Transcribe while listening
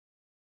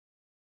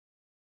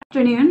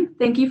Afternoon.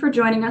 Thank you for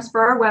joining us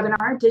for our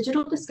webinar,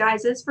 Digital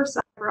Disguises for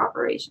Cyber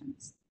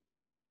Operations.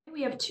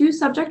 We have two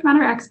subject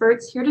matter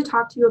experts here to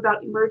talk to you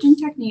about emerging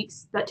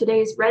techniques that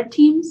today's red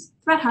teams,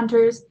 threat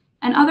hunters,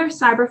 and other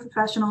cyber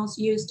professionals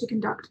use to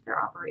conduct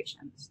their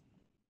operations.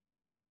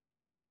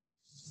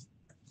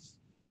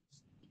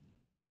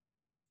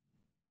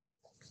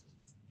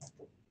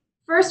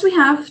 First, we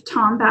have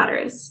Tom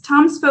Batters.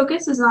 Tom's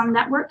focus is on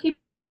network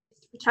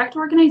capabilities to protect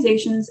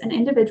organizations and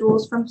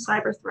individuals from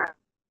cyber threats.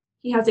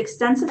 He has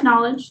extensive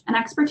knowledge and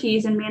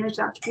expertise in managed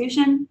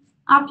attribution,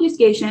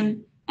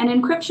 obfuscation, and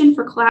encryption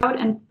for cloud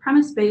and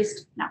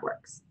premise-based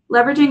networks.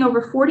 Leveraging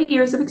over 40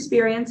 years of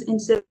experience in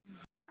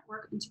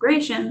network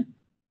integration,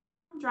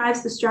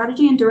 drives the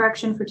strategy and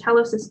direction for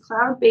Telos'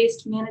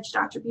 cloud-based managed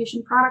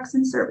attribution products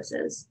and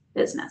services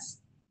business,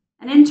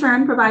 and in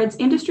turn provides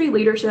industry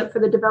leadership for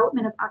the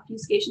development of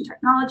obfuscation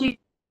technology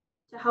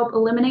to help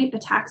eliminate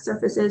attack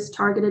surfaces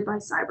targeted by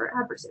cyber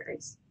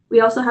adversaries.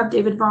 We also have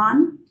David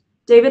Vaughn.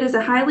 David is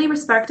a highly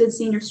respected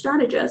senior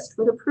strategist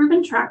with a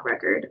proven track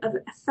record of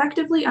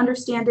effectively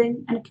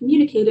understanding and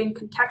communicating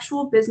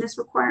contextual business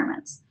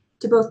requirements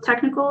to both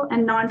technical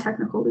and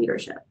non-technical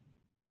leadership.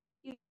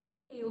 He's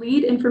a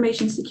lead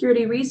information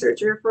security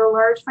researcher for a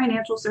large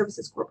financial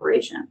services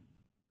corporation.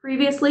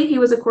 Previously, he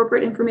was a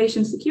corporate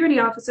information security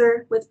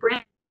officer with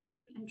Brand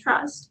and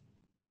Trust.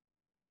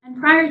 And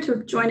prior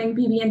to joining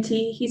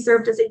BB&T, he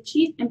served as a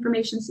chief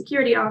information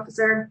security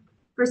officer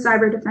for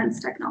Cyber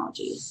Defense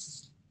Technologies.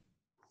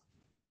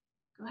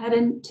 Go ahead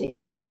and take it,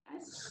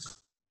 guys.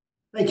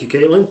 Thank you,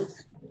 Caitlin.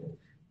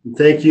 And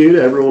thank you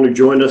to everyone who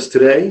joined us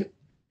today.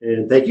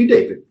 And thank you,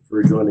 David,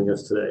 for joining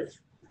us today.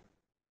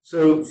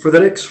 So for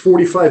the next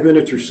 45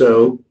 minutes or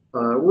so,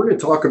 we're going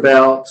to talk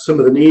about some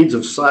of the needs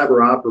of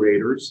cyber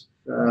operators,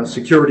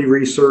 security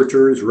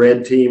researchers,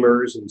 red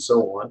teamers, and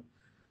so on.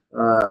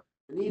 The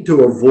need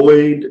to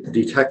avoid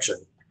detection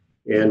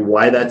and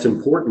why that's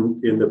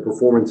important in the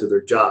performance of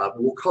their job.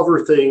 And we'll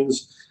cover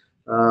things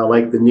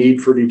like the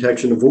need for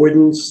detection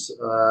avoidance,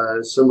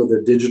 some of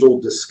the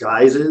digital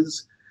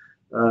disguises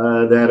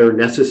that are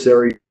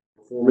necessary for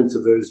the performance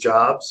of those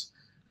jobs,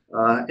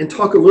 and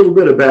talk a little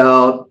bit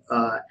about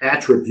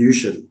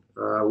attribution.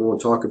 We'll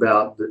talk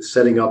about the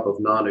setting up of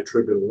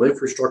non-attributable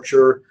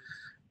infrastructure,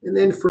 and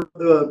then from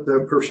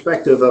the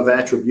perspective of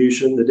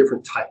attribution, the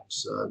different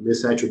types,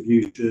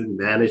 mis-attribution,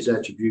 managed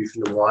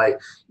attribution, and why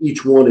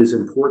each one is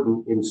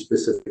important in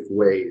specific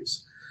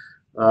ways.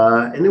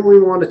 And then we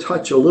want to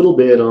touch a little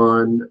bit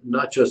on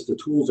not just the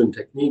tools and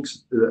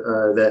techniques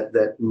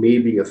that may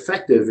be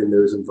effective in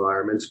those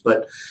environments,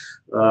 but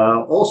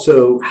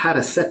also how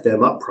to set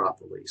them up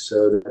properly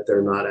so that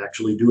they're not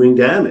actually doing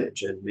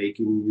damage and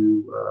making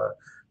you,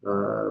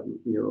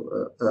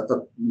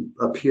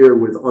 appear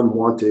with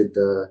unwanted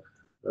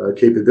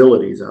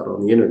capabilities out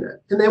on the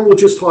internet. And then we'll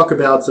just talk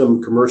about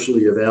some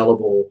commercially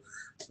available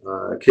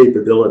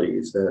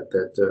capabilities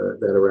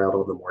that are out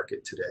on the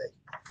market today.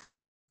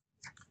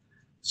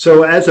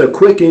 So as a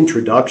quick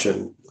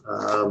introduction,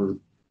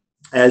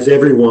 as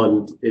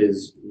everyone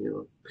is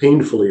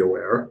painfully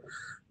aware,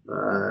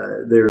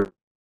 there's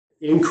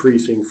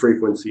increasing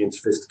frequency and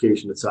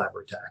sophistication of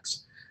cyber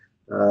attacks.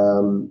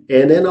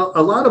 And then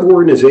a lot of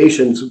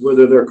organizations,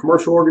 whether they're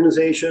commercial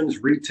organizations,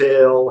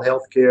 retail,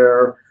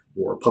 healthcare,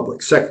 or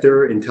public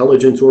sector,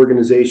 intelligence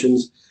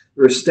organizations,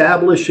 are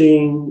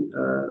establishing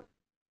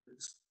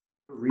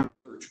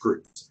research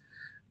groups.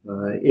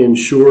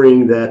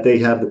 Ensuring that they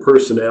have the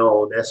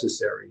personnel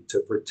necessary to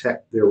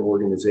protect their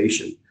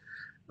organization.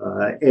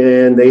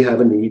 And they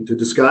have a need to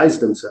disguise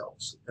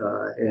themselves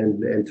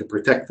and to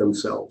protect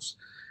themselves.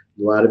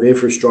 A lot of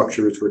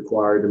infrastructure is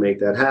required to make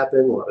that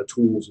happen, a lot of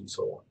tools and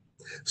so on.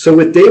 So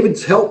with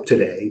David's help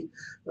today,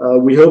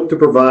 we hope to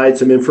provide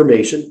some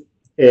information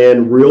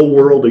and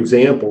real-world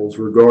examples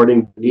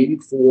regarding the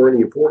need for and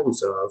the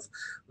importance of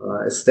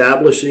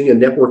establishing a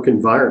network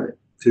environment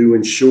to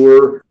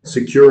ensure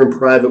secure and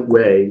private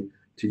way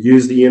to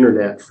use the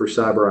internet for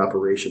cyber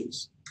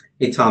operations.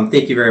 Hey, Tom,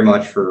 thank you very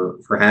much for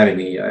having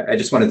me. I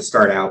just wanted to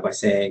start out by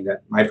saying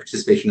that my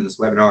participation in this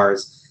webinar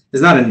is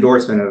not an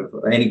endorsement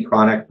of any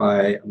product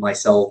by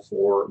myself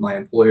or my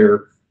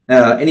employer.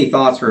 Any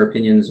thoughts or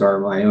opinions are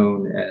my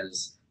own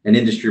as an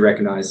industry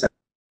recognized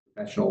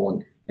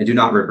professional and do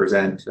not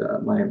represent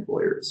my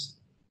employers.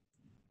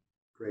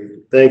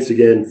 Great. Thanks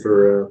again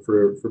for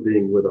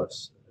being with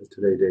us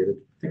today, David.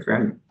 Thanks for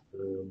having me.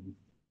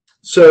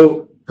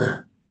 So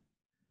the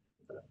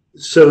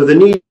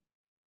need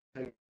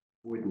for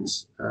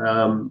avoidance.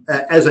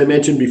 As I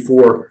mentioned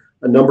before,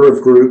 a number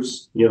of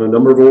groups, a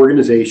number of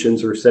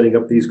organizations are setting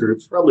up these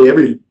groups. Probably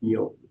every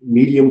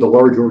medium to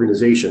large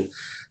organization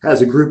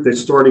has a group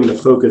that's starting to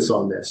focus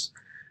on this.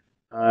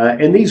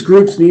 And these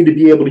groups need to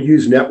be able to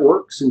use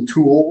networks and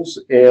tools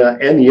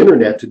and the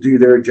internet to do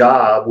their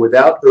job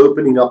without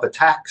opening up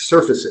attack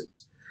surfaces.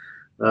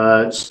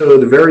 So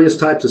the various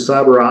types of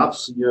cyber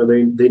ops,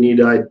 they need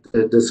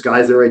to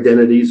disguise their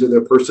identities or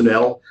their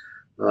personnel,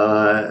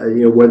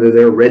 whether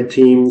they're red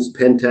teams,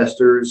 pen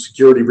testers,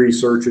 security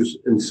researchers,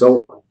 and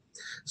so on.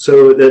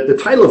 So the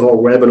title of our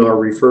webinar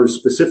refers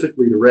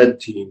specifically to red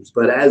teams,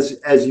 but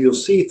as you'll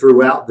see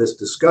throughout this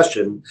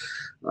discussion,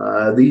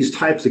 these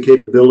types of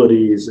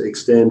capabilities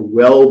extend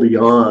well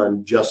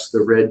beyond just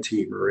the red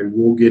teamer, and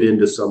we'll get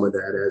into some of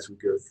that as we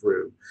go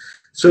through.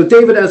 So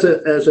David, as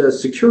a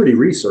security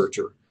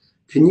researcher,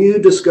 can you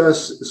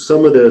discuss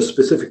some of the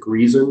specific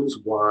reasons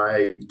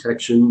why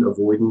detection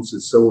avoidance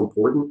is so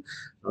important,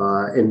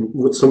 and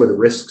what some of the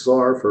risks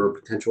are for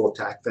potential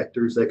attack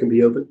vectors that can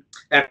be open?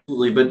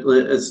 Absolutely, but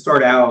let's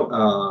start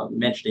out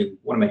mentioning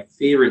one of my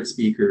favorite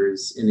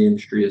speakers in the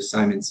industry is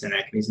Simon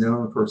Sinek, and he's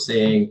known for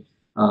saying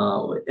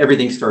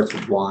everything starts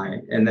with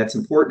why, and that's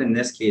important in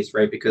this case,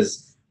 right?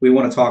 Because we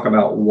want to talk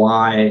about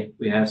why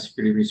we have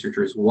security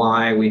researchers,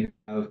 why we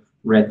have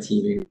red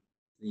teaming.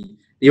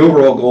 The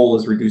overall goal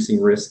is reducing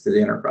risk to the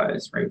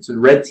enterprise, right? So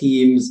red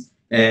teams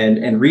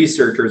and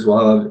researchers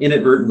will have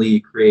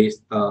inadvertently create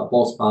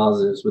false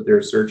positives with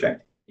their search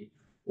activity,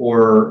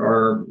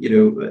 or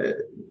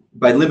they're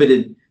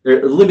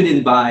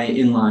limited by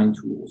inline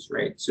tools,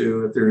 right?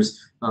 So if there's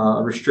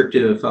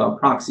restrictive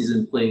proxies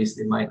in place,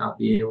 they might not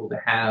be able to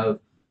have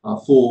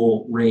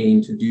full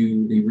reign to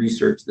do the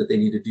research that they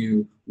need to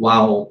do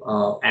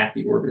while at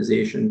the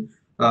organization.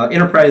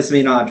 Enterprise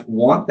may not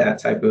want that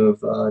type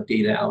of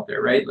data out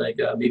there, right? Like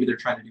maybe they're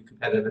trying to do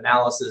competitive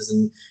analysis,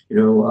 and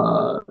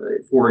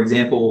for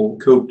example,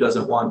 Coke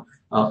doesn't want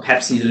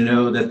Pepsi to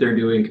know that they're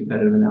doing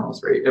competitive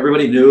analysis, right?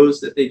 Everybody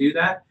knows that they do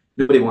that.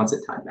 Nobody wants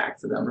it tied back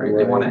to them, right?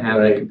 They want to have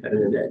a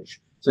competitive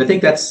edge. So I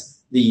think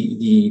that's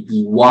the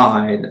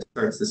why that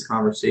starts this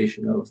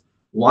conversation of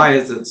why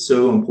is it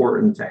so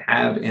important to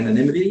have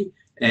anonymity,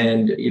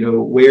 and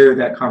where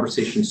that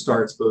conversation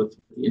starts, both with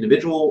the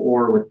individual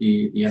or with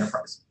the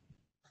enterprise.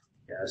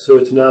 Yeah, so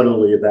it's not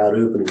only about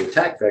opening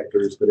attack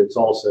vectors, but it's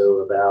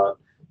also about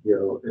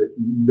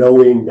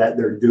knowing that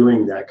they're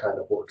doing that kind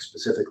of work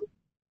specifically.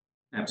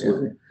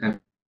 Absolutely. Yeah.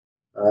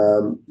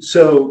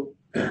 So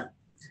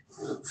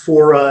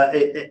for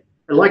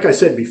like I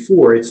said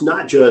before, it's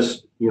not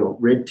just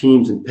red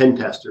teams and pen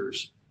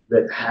testers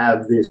that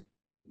have this,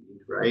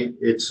 right?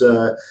 It's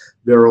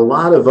there are a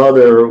lot of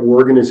other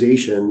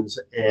organizations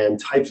and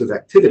types of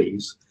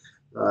activities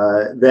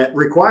that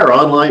require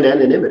online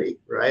anonymity,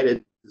 right?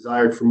 It's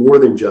desired for more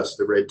than just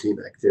the red team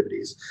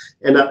activities.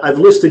 And I've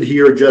listed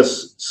here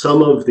just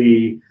some of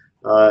the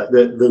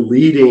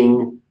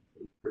leading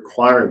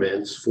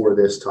requirements for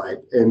this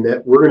type, and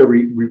that we're going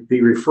to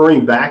be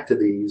referring back to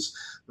these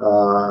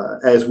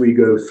as we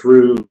go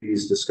through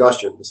these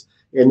discussions.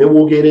 And then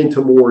we'll get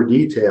into more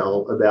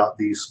detail about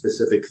these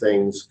specific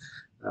things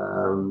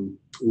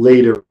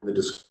later in the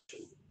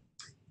discussion.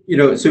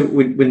 So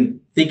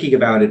when thinking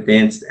about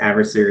advanced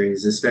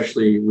adversaries,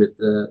 especially with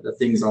the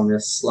things on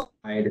this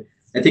slide,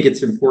 I think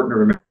it's important to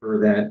remember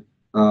that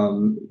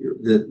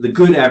the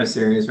good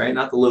adversaries, right,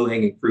 not the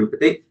low-hanging fruit, but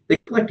they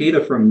collect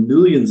data from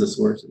millions of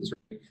sources.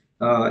 Right?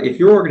 If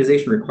your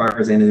organization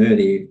requires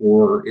anonymity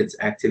for its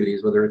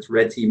activities, whether it's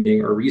red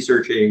teaming or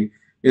researching,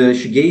 they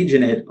should gauge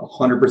in it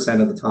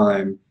 100% of the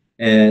time.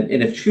 And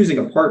if choosing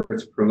a partner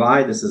to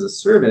provide this as a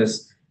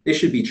service, they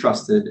should be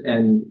trusted.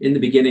 And in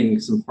the beginning,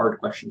 some hard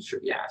questions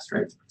should be asked,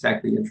 right, to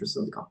protect the interests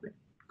of the company.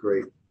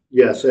 Great.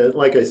 Yes,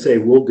 like I say,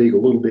 we'll dig a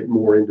little bit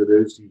more into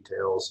those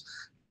details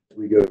as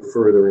we go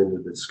further into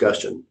the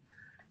discussion.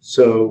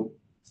 So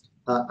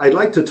I'd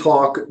like to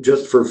talk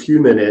just for a few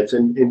minutes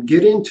and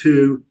get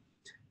into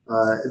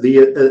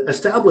the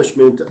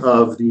establishment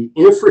of the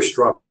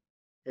infrastructure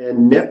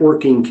and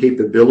networking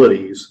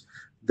capabilities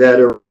that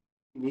are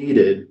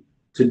needed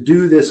to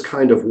do this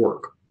kind of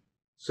work.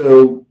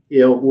 So,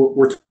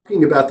 we're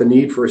talking about the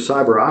need for a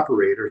cyber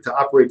operator to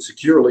operate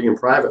securely and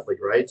privately,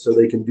 right? So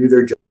they can do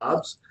their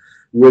jobs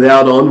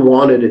without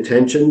unwanted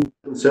attention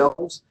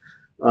themselves.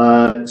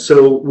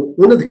 So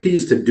one of the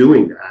keys to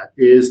doing that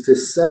is to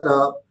set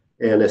up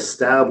and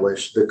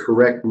establish the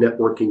correct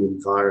networking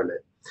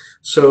environment.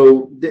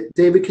 So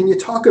David, can you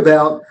talk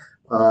about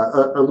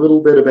a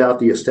little bit about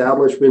the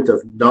establishment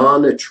of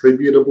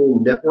non-attributable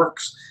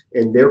networks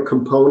and their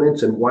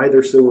components and why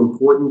they're so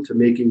important to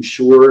making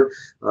sure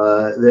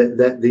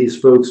that these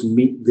folks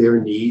meet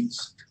their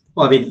needs?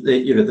 Well, I mean,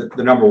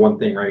 the number one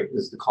thing, right,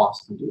 is the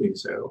cost of doing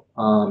so.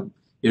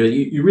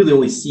 You really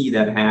only see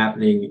that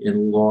happening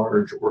in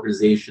large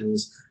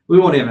organizations. We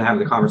won't even have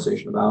the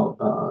conversation about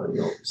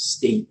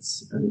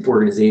states and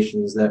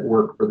organizations that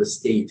work for the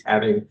state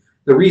having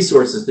the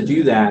resources to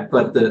do that,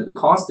 but the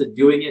cost of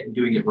doing it and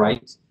doing it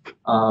right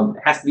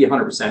has to be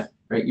 100%,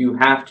 right? You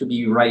have to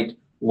be right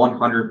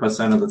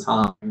 100% of the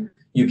time.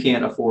 You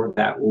can't afford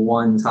that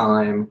one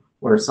time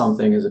where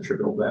something is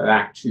attributable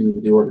back to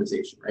the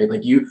organization, right?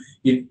 Like you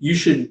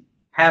should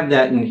have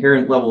that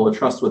inherent level of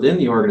trust within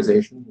the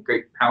organization.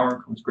 Great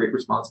power comes great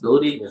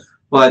responsibility. Yeah.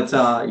 But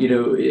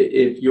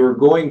if you're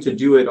going to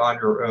do it on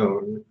your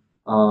own,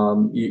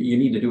 you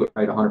need to do it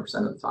right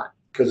 100% of the time.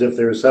 Because if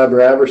there's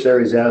cyber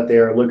adversaries out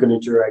there looking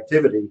at your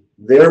activity,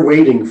 they're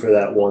waiting for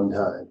that one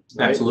time.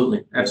 Right?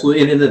 Absolutely,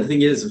 absolutely. And the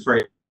thing is,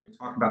 right, we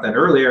talked about that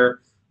earlier.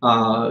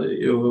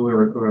 We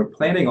were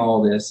planning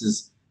all this.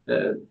 Is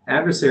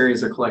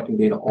adversaries are collecting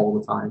data all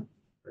the time.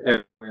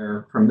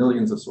 everywhere from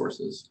millions of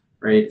sources,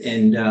 right?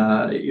 And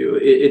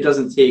it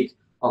doesn't take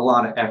a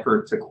lot of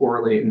effort to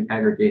correlate and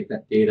aggregate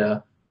that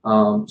data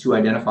to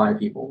identify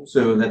people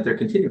so that they're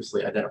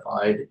continuously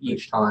identified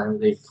each time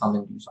they come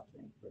and do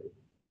something.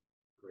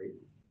 Great.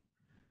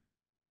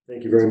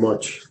 Thank you very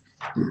much.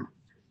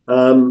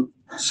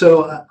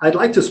 So I'd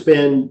like to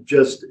spend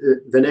just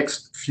the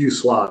next few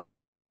slides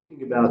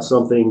thinking about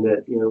something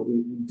that,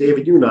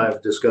 David, you and I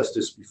have discussed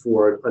this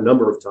before a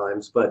number of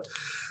times, but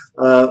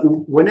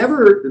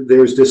whenever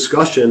there's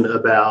discussion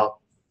about,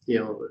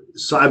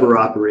 cyber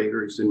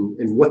operators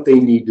and what they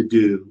need to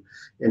do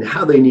and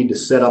how they need to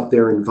set up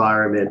their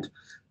environment,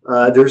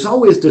 there's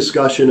always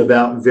discussion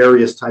about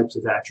various types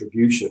of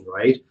attribution,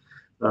 right?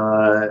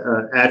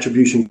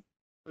 Attribution,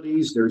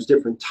 there's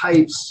different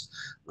types.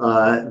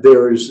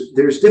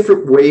 There's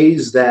different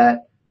ways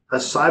that a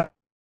cyber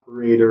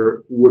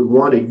operator would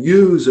want to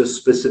use a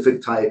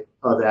specific type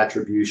of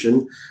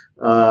attribution,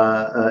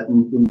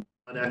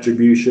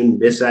 non-attribution,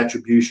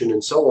 mis-attribution,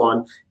 and so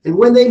on, and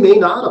when they may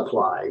not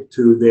apply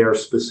to their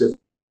specific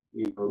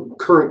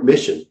current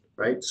mission,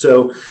 right?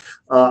 So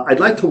I'd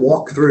like to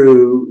walk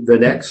through the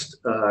next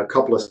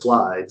couple of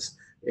slides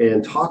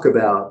and talk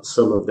about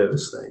some of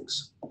those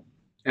things.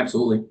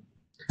 Absolutely.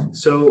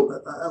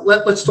 So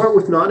let's start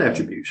with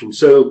non-attribution.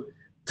 So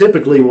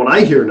typically when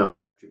I hear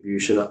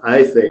non-attribution,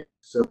 I think,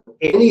 so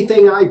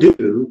anything I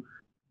do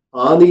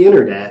on the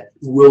internet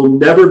will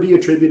never be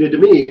attributed to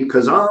me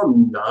because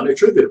I'm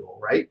non-attributable,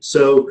 right?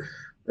 So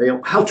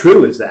how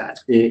true is that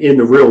in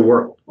the real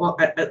world? Well,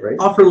 I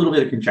offer a little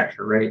bit of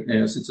conjecture, right?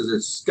 Since there's a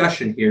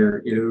discussion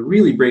here, it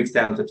really breaks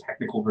down to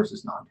technical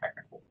versus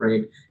non-technical,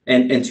 right?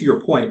 And to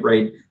your point,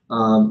 right,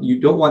 you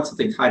don't want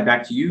something tied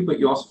back to you, but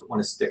you also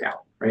want to stick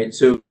out, right?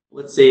 So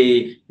let's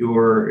say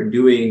you're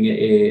doing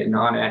a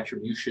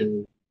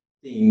non-attribution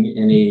thing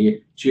in a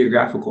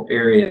geographical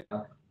area.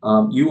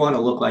 You want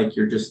to look like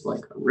you're just like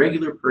a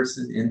regular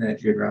person in that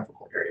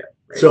geographical area.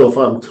 Right? So if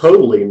I'm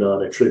totally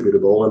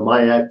non-attributable and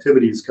my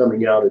activity is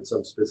coming out at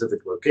some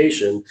specific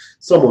location,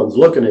 someone's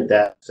looking at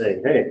that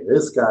saying, hey,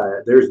 this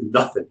guy, there's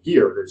nothing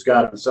here. There's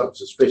got to be something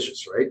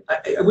suspicious, right?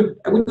 I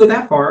wouldn't go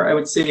that far. I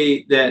would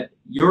say that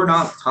you're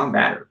not Tom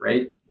Batter,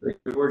 right? Like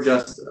you're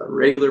just a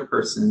regular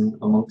person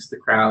amongst the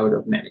crowd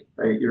of many,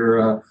 right?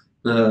 You're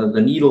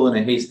the needle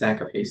in a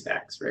haystack of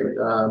haystacks, right?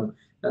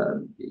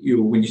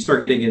 When you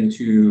start getting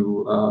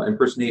into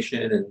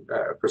impersonation and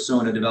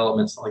persona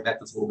development, stuff like that,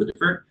 that's a little bit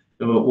different.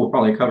 So we'll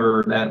probably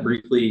cover that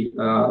briefly.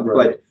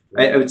 But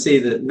I would say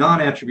that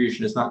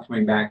non-attribution is not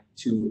coming back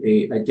to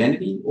a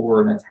identity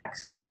or an attack.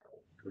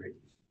 Great.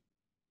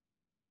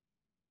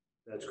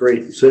 That's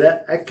great. So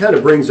that kind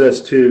of brings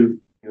us to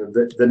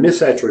the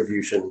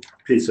mis-attribution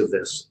piece of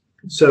this.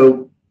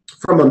 So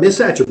from a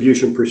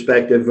mis-attribution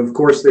perspective, of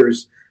course,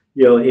 there's,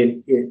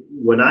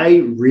 when I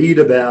read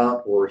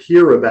about or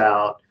hear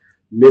about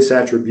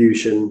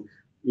mis-attribution,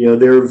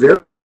 there are very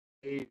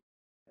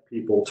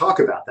people talk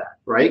about that,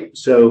 right?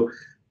 So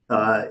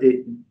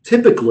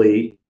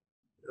typically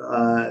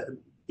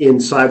in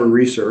cyber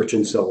research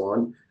and so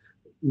on,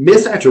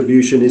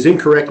 mis-attribution is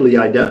incorrectly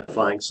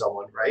identifying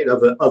someone, right,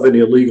 of an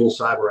illegal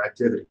cyber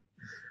activity.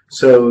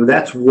 So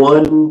that's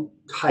one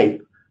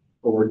type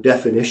or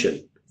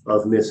definition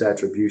of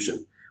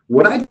mis-attribution.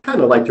 What I'd kind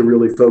of like to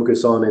really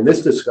focus on in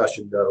this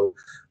discussion, though,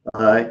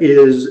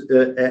 is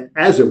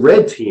as a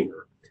red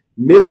teamer,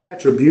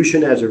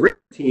 mis-attribution as a red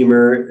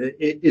teamer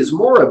is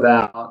more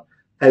about,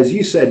 as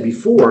you said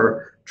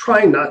before,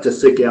 trying not to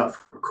stick out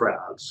from the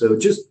crowd. So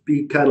just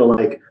be kind of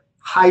like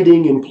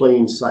hiding in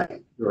plain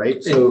sight,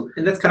 right? So,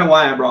 and that's kind of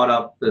why I brought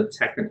up the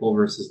technical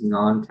versus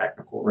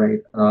non-technical,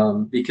 right?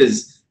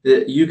 Because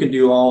you can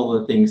do all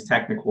the things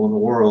technial in the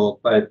world,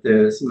 but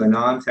some of the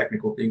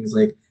non-technical things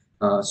like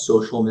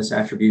social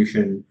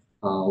mis-attribution,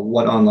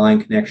 what online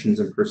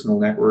connections and personal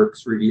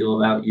networks reveal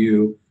about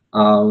you.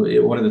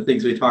 One of the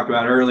things we talked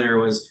about earlier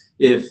was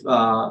if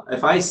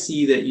I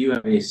see that you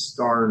have a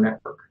star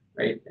network,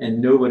 right, and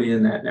nobody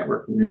in that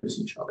network knows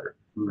each other,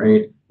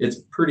 right,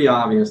 it's pretty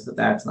obvious that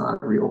that's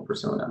not a real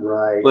persona.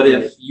 Right. But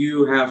if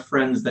you have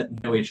friends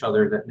that know each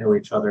other,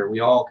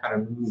 we all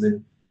kind of move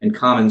in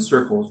common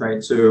circles,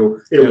 right? So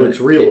it looks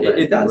real.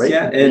 It does, right?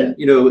 Yeah. And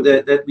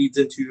that leads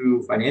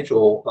into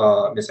financial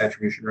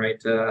mis-attribution,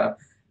 right?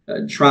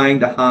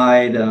 Trying to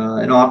hide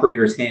an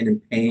operator's hand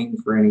in paying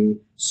for any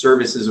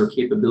services or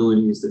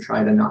capabilities to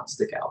try to not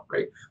stick out,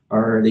 right?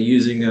 Are they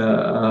using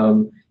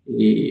a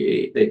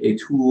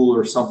tool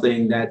or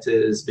something that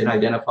has been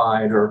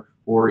identified or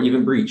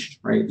even breached,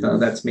 right?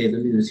 That's made the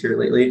news here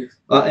lately.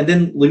 And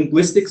then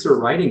linguistics or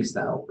writing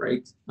style,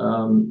 right?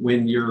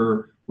 When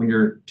you're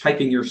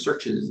typing your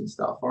searches and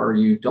stuff, are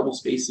you double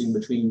spacing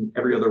between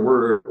every other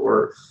word,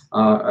 or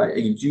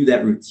you do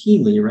that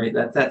routinely, right?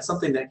 That's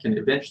something that can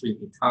eventually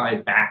be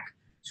tied back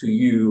to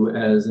you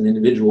as an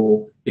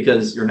individual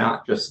because you're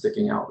not just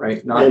sticking out,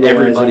 right? Not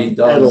everybody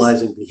does.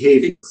 Analyzing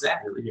behavior.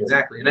 Exactly,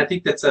 exactly. And I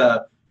think that's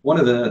one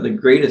of the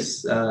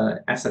greatest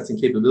assets and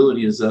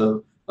capabilities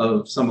of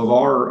some of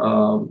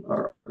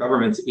our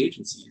government's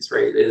agencies,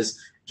 right, is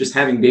just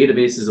having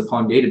databases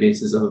upon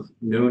databases of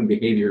known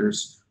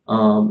behaviors,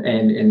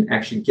 and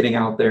actually getting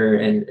out there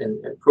and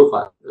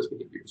profiling those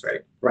behaviors,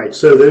 right? Right.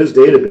 So those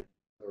databases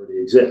already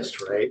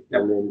exist, right?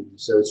 Yep. And then,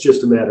 so it's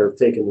just a matter of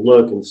taking a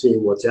look and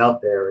seeing what's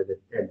out there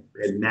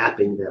and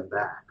mapping them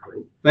back,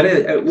 right? But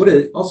it would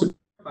it also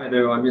clarify,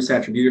 though, on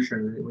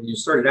misattribution, when you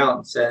started out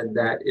and said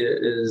that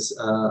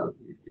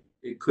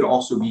it could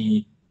also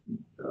be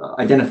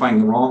identifying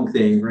the wrong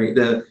thing, right?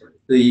 The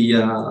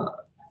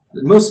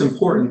most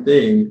important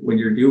thing when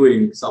you're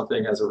doing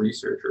something as a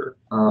researcher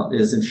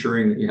is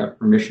ensuring that you have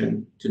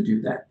permission to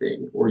do that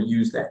thing or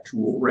use that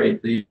tool, right?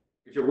 If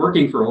you're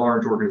working for a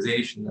large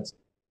organization that's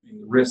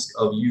the risk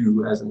of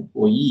you as an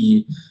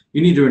employee,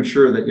 you need to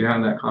ensure that you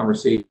have that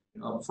conversation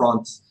up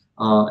front,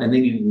 and they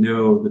need to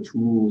know the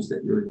tools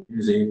that you're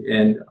using,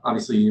 and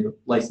obviously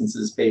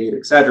licenses paid,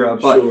 etc.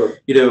 But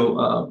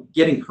Sure.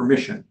 Getting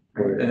permission.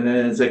 Right. And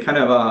it's a kind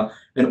of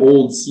an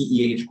old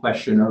CEH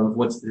question of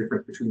what's the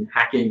difference between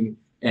hacking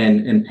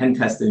and pen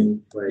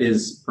testing. Right.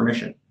 Is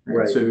permission. Right?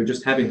 Right. So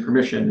just having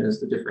permission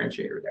is the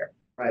differentiator there.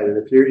 Right. And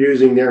if you're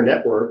using their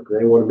network,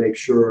 they want to make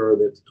sure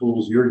that the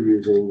tools you're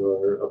using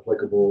are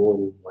applicable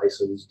and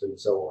licensed and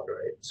so on,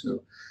 right?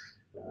 So,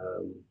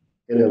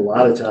 and a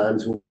lot of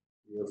times,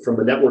 from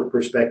a network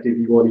perspective,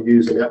 you want to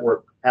use a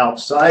network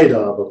outside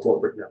of a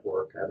corporate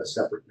network, have a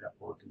separate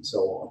network, and so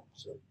on.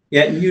 So,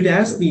 yeah, you'd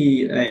ask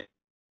me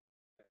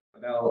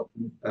about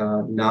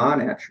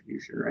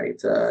non-attribution, right?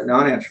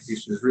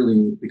 Non-attribution is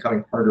really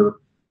becoming harder,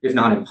 if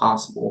not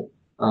impossible.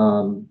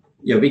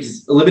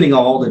 Because eliminating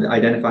all the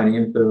identifying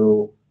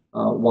info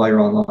while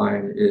you're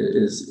online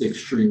is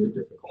extremely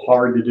difficult.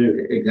 Hard to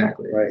do.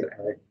 Exactly. Right.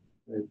 Exactly.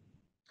 Right.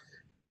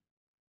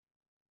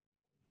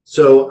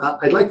 So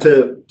I'd like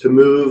to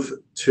move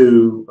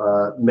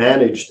to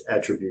managed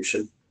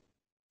attribution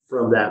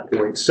from that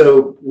point.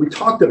 So we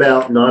talked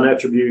about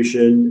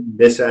non-attribution,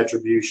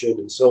 mis-attribution,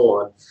 and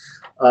so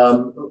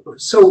on.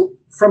 So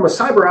from a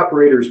cyber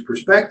operator's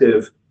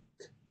perspective,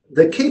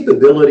 the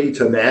capability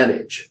to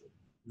manage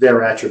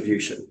their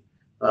attribution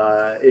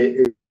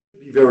it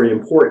be very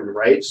important,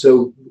 right?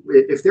 So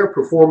if they're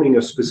performing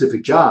a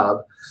specific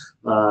job,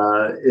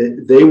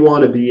 they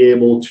want to be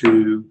able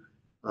to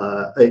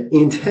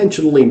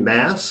intentionally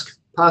mask,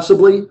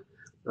 possibly,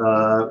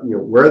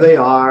 where they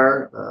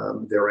are,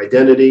 their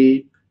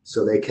identity,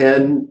 so they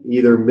can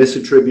either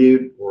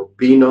misattribute or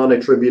be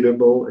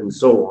non-attributable, and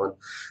so on.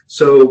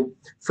 So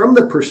from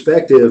the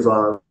perspective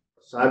of a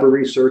cyber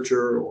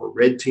researcher or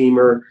red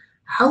teamer,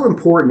 how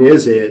important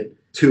is it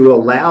to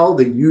allow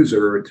the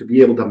user to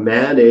be able to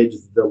manage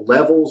the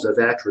levels of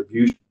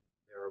attribution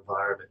in their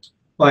environment?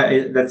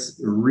 Well,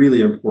 that's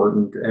really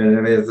important, and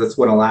I mean, that's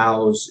what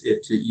allows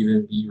it to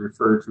even be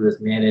referred to as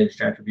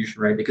managed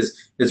attribution, right?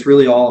 Because it's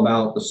really all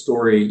about the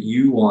story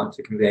you want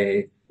to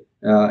convey.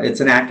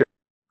 It's an active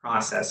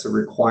process of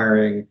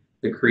requiring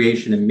the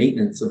creation and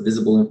maintenance of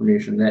visible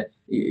information that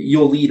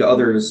you'll lead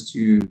others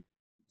to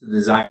the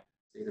desired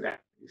state of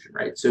attribution,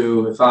 right?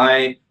 So if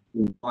I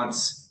want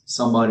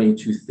somebody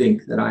to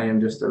think that I am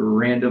just a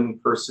random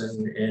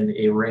person in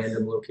a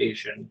random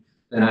location,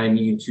 then I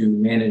need to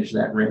manage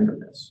that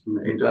randomness,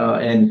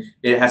 right? And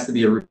it has to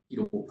be a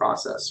repeatable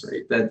process,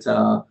 right?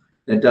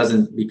 That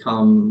doesn't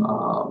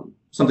become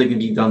something can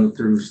be done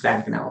through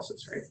static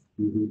analysis, right?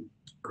 Mm-hmm.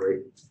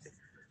 Great,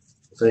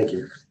 thank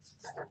you.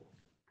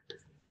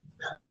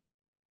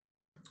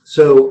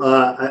 So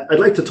I'd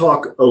like to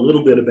talk a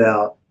little bit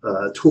about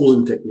tools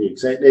and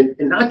techniques, and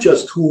not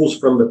just tools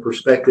from the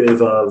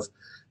perspective of,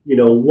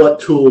 what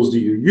tools do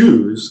you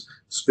use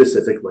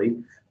specifically,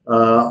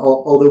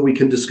 although we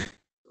can discuss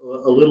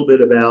a little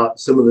bit about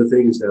some of the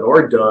things that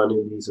are done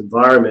in these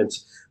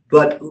environments.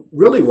 But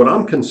really what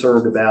I'm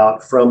concerned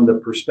about from the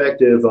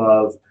perspective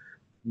of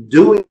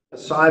doing a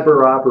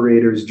cyber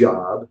operator's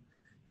job,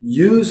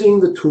 using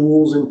the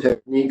tools and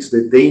techniques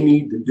that they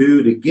need to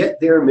do to get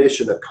their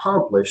mission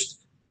accomplished,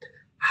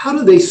 how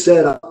do they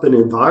set up an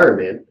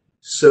environment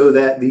so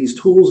that these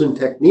tools and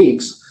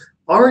techniques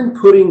aren't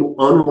putting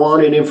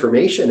unwanted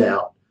information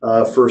out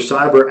for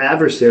cyber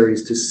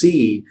adversaries to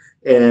see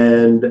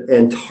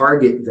and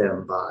target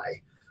them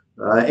by?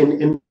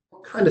 And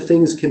what kind of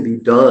things can be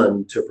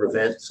done to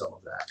prevent some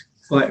of that?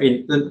 Well, I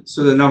mean,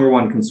 so the number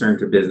one concern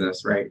to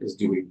business, right, is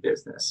doing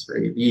business,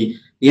 right? The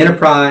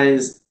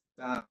enterprise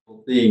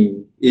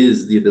thing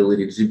is the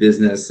ability to do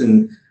business,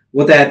 and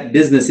what that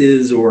business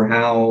is or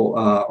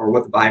how or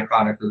what the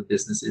byproduct of the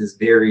business is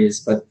varies,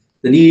 but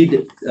the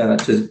need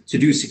to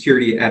do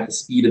security at the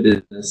speed of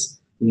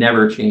business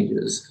never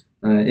changes.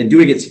 And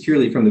doing it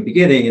securely from the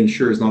beginning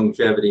ensures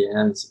longevity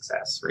and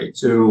success, right?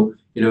 So,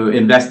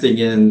 investing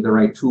in the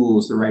right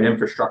tools, the right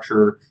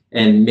infrastructure,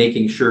 and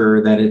making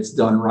sure that it's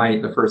done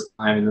right the first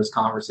time and those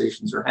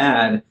conversations are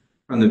had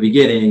from the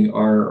beginning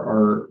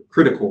are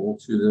critical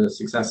to the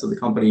success of the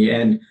company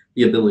and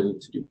the ability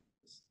to do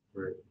this.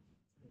 Right.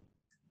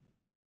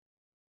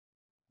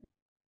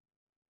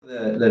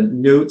 The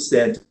notes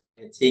that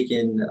I had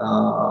taken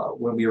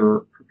when we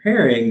were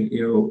preparing,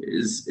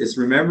 is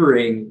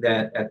remembering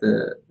that at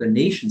the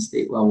nation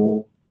state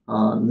level,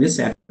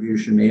 misattribution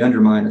mis-attribution may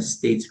undermine a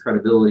state's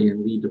credibility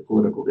and lead to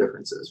political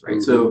differences,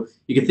 right? So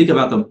you can think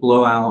about the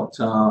blowout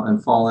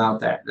and fallout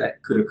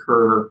that could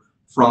occur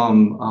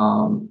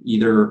from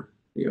either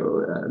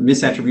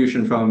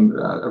mis-attribution from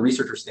a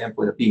researcher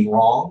standpoint of being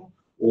wrong,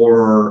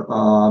 or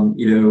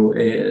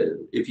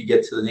if you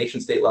get to the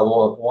nation-state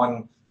level of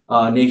one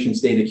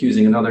nation-state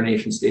accusing another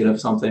nation-state of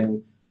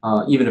something,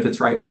 even if it's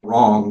right or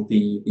wrong,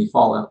 the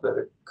fallout that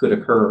it could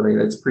occur, right?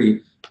 It's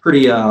pretty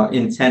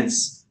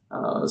intense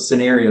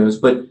scenarios.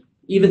 But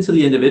even to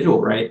the individual,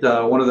 right?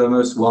 One of the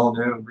most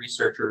well-known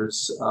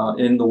researchers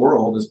in the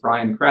world is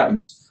Brian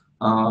Krebs,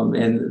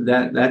 and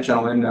that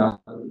gentleman,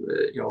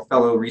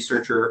 fellow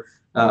researcher,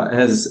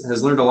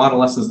 has learned a lot of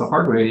lessons the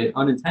hard way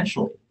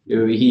unintentionally.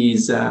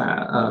 He's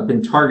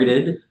been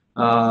targeted.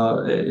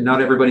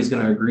 Not everybody's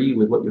going to agree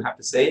with what you have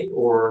to say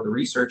or the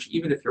research,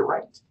 even if you're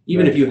right,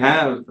 even if you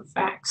have the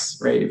facts,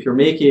 right? If you're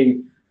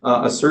making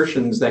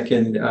assertions that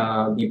can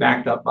be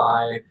backed up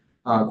by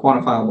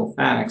quantifiable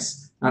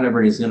facts, not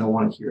everybody's going to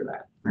want to hear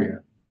that, right? Yeah.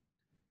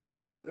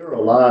 There are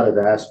a lot of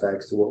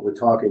aspects to what we're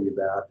talking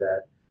about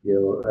that,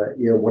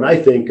 when I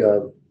think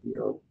of,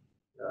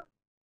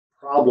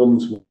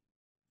 problems with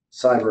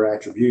cyber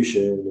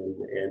attribution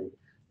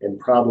and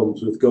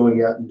problems with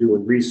going out and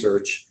doing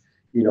research,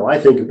 I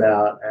think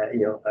about,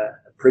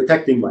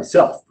 protecting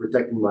myself,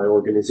 protecting my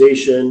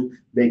organization,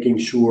 making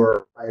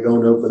sure I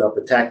don't open up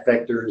attack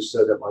vectors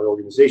so that my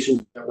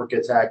organization's network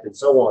gets hacked and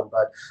so on.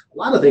 But a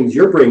lot of things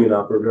you're bringing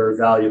up are very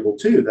valuable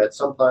too, that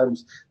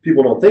sometimes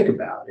people don't think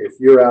about. If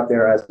you're out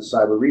there as a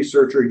cyber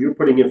researcher, you're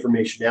putting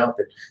information out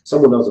that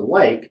someone doesn't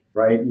like,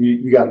 right?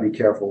 You got to be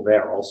careful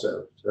there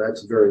also. So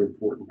that's a very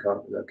important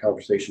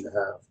conversation to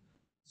have.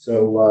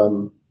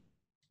 So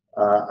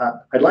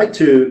I'd like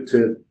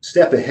to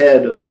step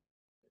ahead,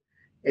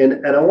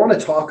 and I want to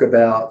talk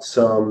about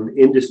some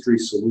industry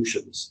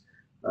solutions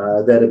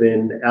that have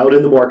been out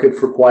in the market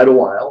for quite a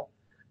while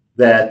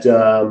that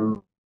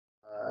are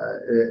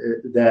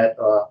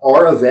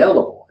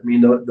available. I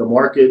mean, the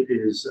market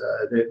is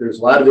there's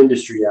a lot of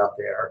industry out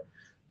there,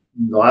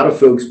 a lot of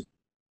folks,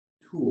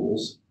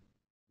 tools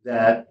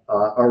that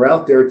are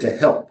out there to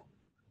help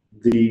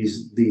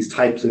these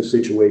types of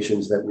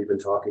situations that we've been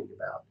talking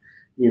about.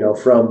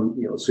 From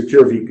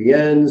secure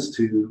VPNs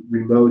to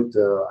remote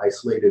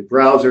isolated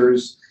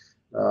browsers,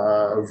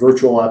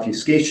 virtual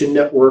obfuscation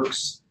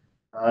networks,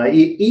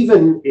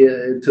 even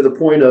to the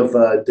point of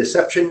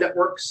deception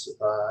networks.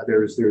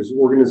 There's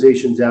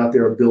organizations out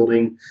there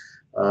building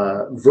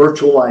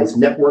virtualized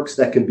networks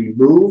that can be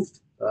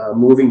moved,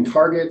 moving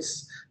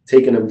targets,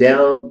 taking them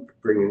down,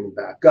 bringing them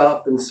back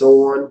up, and so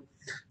on.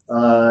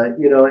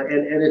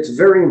 And it's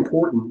very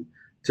important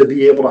to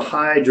be able to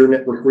hide your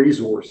network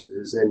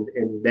resources and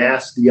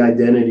mask the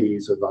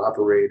identities of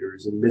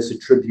operators and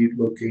misattribute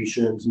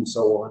locations and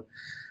so on.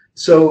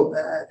 So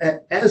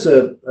as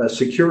a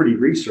security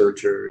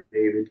researcher,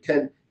 David,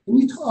 can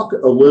you talk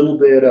a little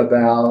bit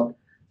about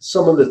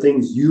some of the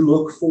things you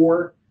look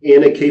for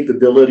in a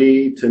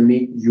capability to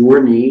meet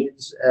your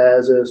needs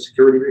as a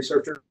security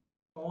researcher?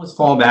 I always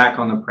fall back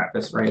on the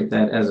preface, right,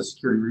 that as a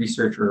security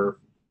researcher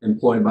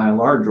employed by a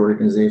large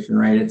organization,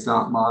 right, it's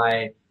not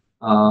my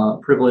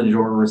privilege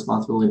or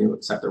responsibility to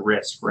accept the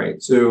risk, right?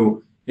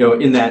 So,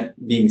 in that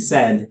being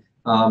said,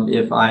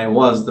 if I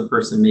was the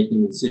person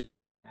making the decision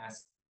to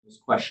ask those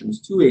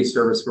questions to a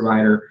service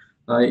provider,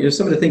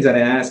 some of the things that I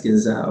ask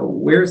is,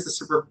 where is the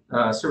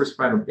service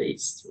provider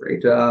based,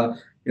 right?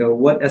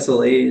 What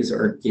SLAs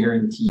are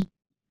guaranteed?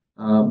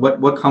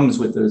 What comes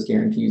with those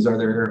guarantees? Are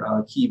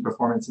there key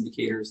performance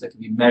indicators that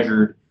can be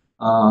measured,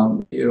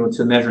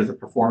 to measure the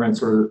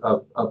performance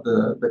of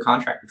the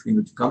contract between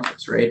the two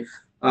companies, right?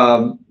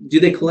 Do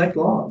they collect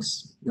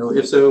logs?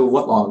 If so,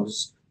 what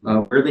logs?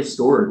 Where are they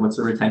stored? What's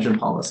the retention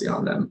policy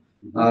on them?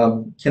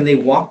 Can they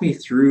walk me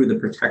through the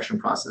protection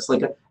process?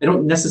 Like, I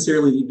don't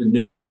necessarily need to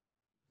know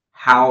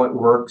how it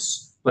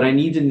works, but I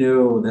need to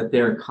know that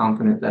they're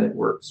confident that it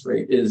works,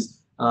 right?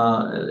 Is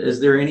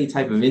there any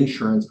type of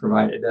insurance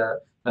provided?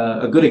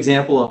 A good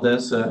example of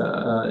this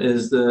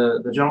is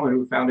the gentleman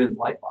who founded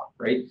LifeLock,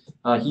 right?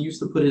 He used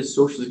to put his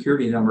social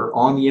security number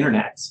on the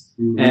internet,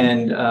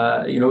 and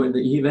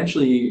he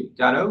eventually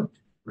got owned,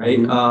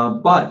 right?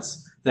 But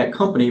that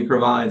company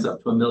provides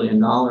up to $1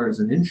 million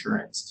in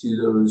insurance to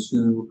those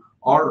who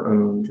are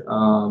owned,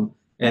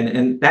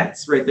 and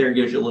that's right there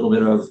gives you a little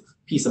bit of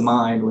peace of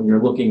mind when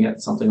you're looking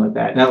at something like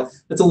that. Now,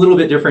 that's a little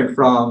bit different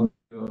from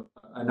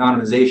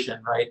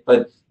anonymization, right?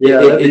 But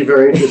that'd be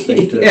very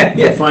interesting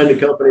to find a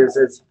company that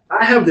says,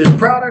 I have this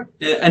product,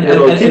 and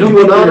it'll keep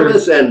you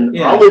anonymous, and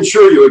I'll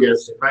insure you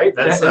against it, right?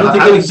 That's I don't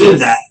think it did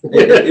that.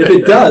 If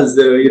it does,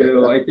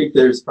 though, I think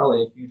there's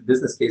probably a huge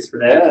business case for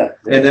that,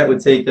 and that would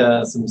take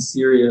some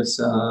serious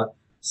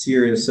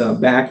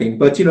backing.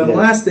 But the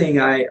last thing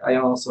I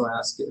also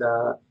ask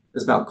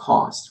is about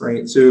cost,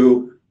 right?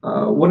 So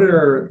what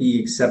are the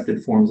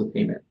accepted forms of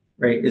payment,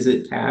 right? Is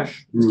it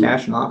cash? Is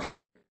cash an option?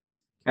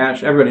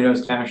 Cash, everybody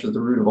knows cash is the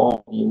root of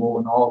all evil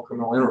and all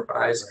criminal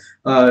enterprise.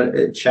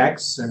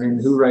 Checks, I mean,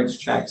 who writes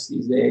checks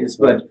these days?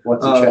 But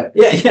what's a check?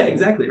 Yeah,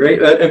 exactly,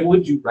 right? And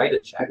would you write a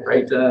check,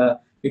 right?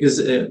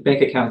 because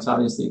bank accounts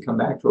obviously come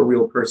back to a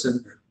real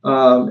person,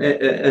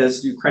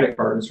 as do credit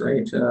cards,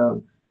 right?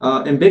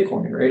 And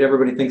Bitcoin, right?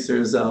 Everybody thinks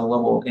there's a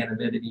level of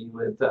anonymity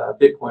with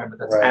Bitcoin, but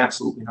that's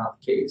absolutely not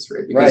the case,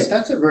 right? Because,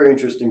 that's a very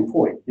interesting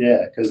point.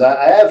 Yeah, because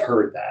I have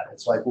heard that.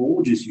 It's like, well,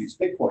 we'll just use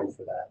Bitcoin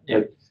for that.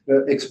 Yeah.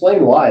 But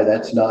explain why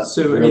that's not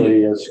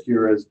really as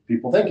secure as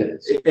people think it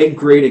is. A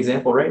great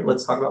example, right?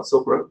 Let's talk about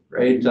Silk Road,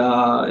 right?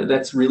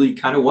 That's really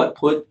kind of what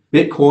put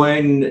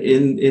Bitcoin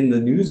in the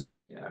news,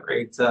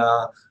 right?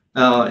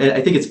 And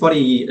I think it's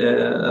funny,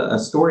 a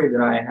story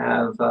that I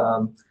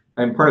have.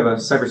 I'm part of a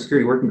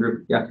cybersecurity working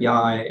group, the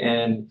FBI,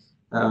 and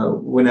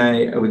when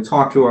I would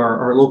talk to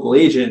our local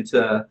agent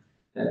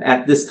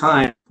at this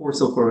time before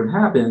Silk Road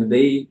happened,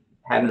 they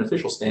had an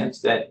official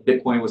stance that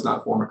Bitcoin was not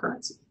a form of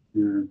currency.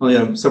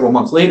 Well, several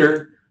months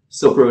later,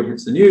 Silk Road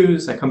hits the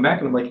news. I come back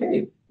and I'm like,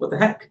 hey, what the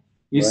heck?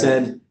 You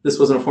said this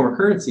wasn't a form of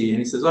currency. And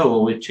he says, oh,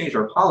 well, we've changed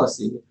our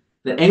policy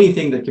that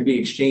anything that can be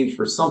exchanged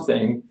for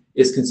something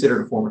is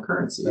considered a form of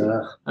currency.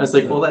 I was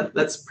like, well,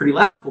 that's pretty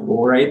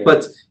laughable, right?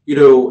 But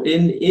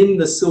in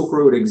the Silk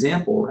Road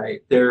example,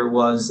 right, there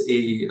was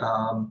a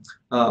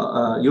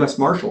U.S.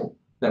 Marshal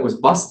that was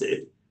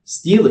busted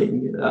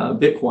stealing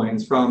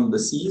Bitcoins from the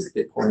seized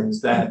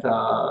Bitcoins that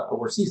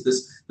were seized.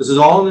 This is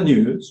all in the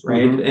news,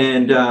 right?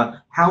 And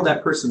how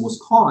that person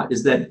was caught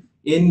is that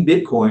in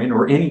Bitcoin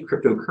or any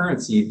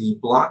cryptocurrency, the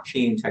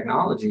blockchain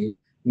technology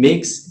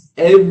makes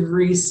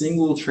every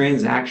single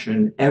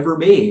transaction ever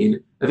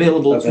made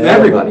available to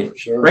everybody,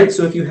 right?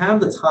 So if you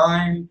have the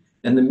time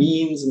and the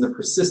means and the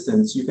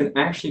persistence, you can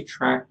actually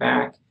track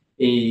back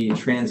a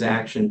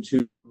transaction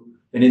to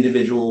an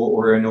individual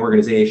or an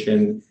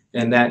organization,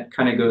 and that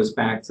kind of goes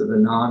back to the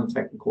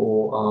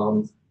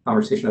non-technical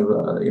conversation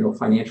of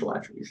financial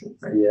attribution,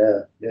 right?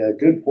 Yeah,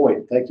 good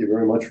point. Thank you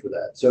very much for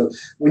that. So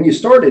when you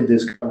started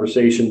this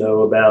conversation,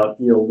 though, about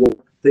what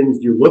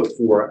things you look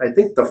for, I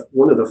think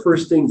one of the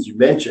first things you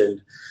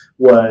mentioned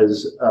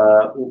was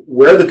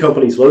where the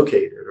company's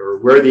located or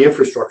where the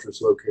infrastructure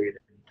is located.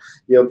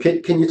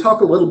 Can you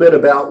talk a little bit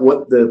about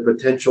what the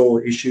potential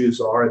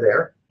issues are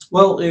there?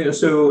 Well,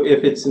 so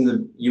if it's in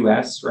the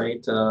U.S., right,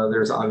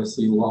 there's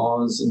obviously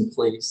laws in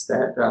place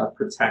that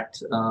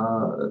protect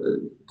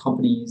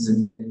companies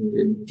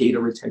and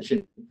data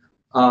retention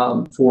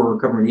for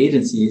government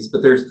agencies,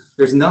 but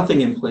there's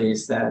nothing in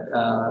place that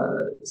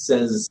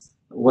says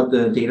what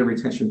the data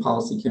retention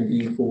policy can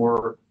be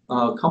for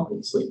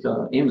companies like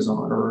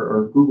Amazon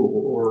or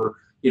Google or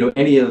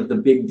any of the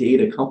big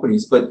data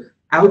companies. But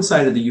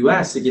outside of the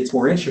U.S., it gets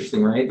more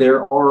interesting, right?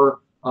 There are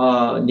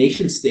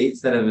nation states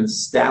that have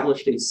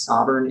established a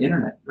sovereign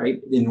internet, right?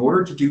 In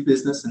order to do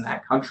business in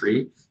that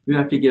country, you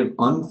have to give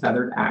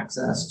unfettered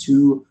access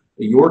to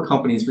your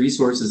company's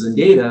resources and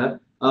data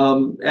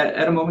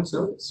at a moment's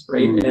notice,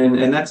 right?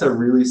 And that's a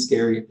really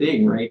scary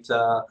thing, right?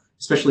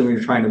 Especially when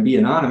you're trying to be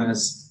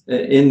anonymous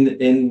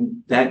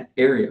in that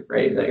area,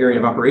 right? The area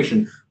of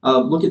operation.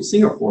 Look at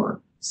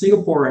Singapore.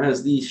 Singapore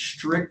has the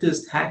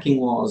strictest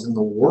hacking laws in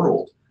the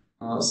world,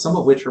 some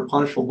of which are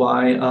punishable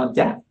by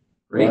death.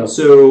 Right. Wow.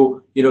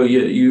 So,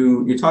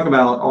 you talk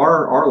about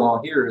our law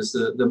here is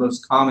the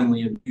most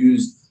commonly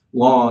abused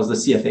law is the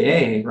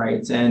CFAA,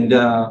 right? And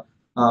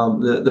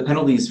the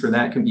penalties for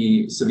that can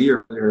be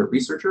severe, whether you're a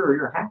researcher or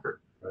you're a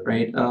hacker,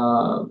 right?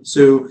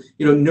 So,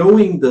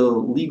 knowing the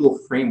legal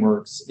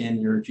frameworks in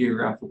your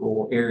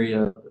geographical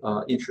area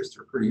of interest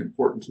are pretty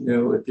important to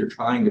know if you're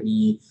trying to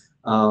be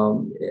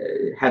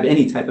have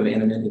any type of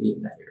anonymity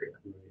in that area.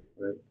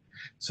 Right.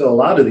 So a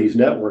lot of these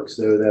networks,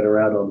 though, that are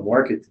out on the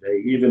market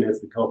today, even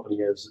if the company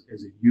is a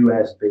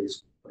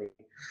U.S.-based company,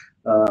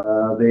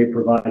 they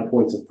provide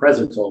points of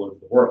presence all over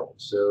the world.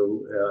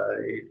 So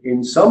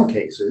in some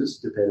cases,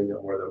 depending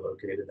on where they're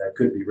located, that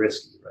could be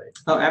risky, right?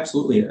 Oh,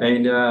 absolutely.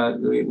 And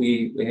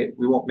we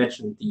won't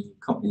mention the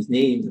company's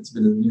name that's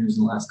been in the news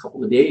in the last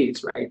couple of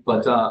days, right?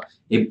 But a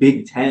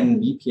Big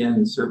 10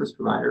 VPN service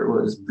provider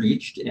was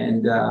breached,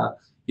 and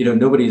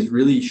nobody's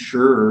really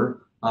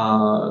sure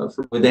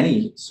with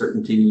any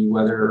certainty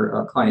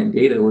whether client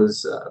data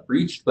was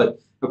breached, but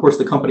of course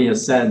the company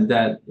has said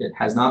that it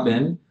has not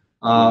been.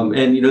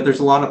 And there's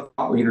a lot of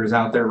thought leaders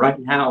out there right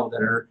now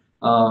that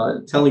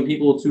are telling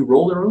people to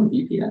roll their own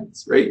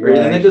VPNs, right?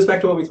 And that goes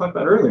back to what we talked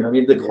about earlier. I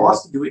mean, the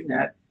cost of doing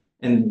that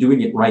and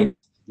doing it right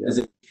is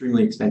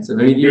extremely expensive.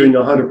 I mean, you're doing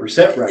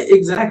 100% right.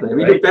 Exactly. I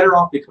mean, you're better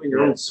off becoming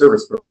your own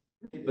service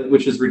provider,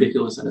 which is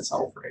ridiculous in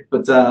itself, right?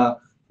 But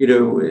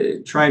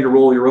trying to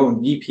roll your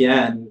own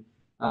VPN.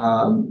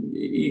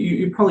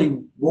 You probably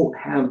won't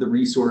have the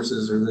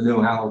resources or the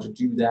know-how to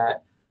do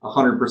that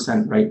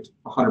 100% right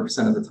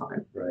 100% of the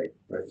time. Right.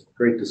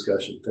 Great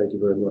discussion. Thank you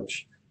very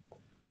much.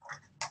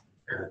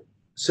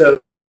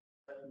 So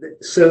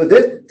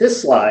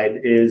this slide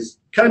is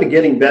kind of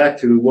getting back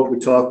to what we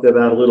talked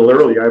about a little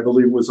earlier. I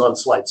believe it was on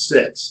slide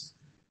 6.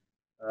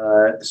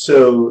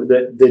 So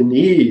the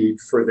need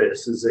for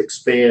this is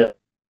expand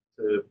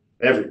to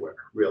everywhere,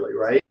 really,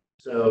 right?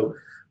 So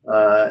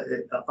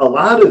a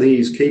lot of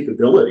these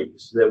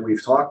capabilities that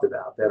we've talked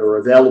about that are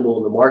available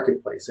in the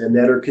marketplace and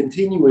that are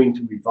continuing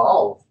to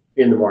evolve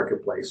in the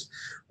marketplace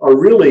are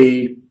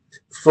really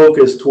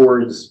focused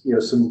towards,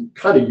 some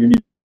kind of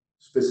unique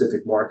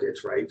specific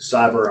markets, right?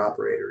 Cyber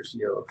operators,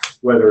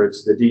 whether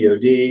it's the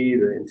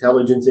DoD, the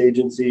intelligence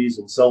agencies,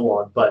 and so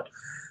on. But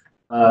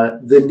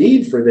the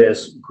need for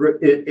this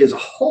is a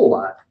whole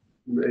lot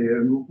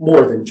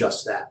more than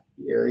just that.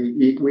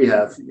 We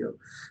have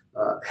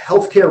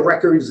healthcare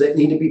records that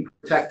need to be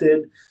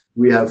protected.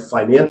 We have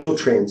financial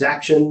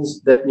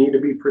transactions that need to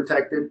be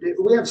protected.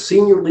 We have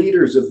senior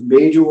leaders of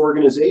major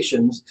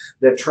organizations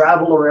that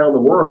travel around the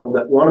world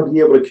that want to be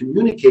able to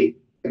communicate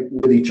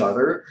with each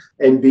other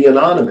and be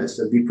anonymous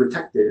and be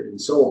protected and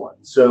so on.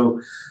 So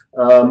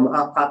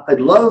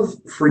I'd love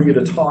for you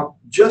to talk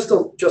just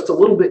a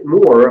little bit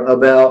more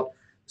about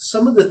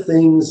some of the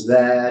things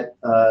that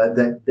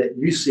that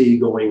you see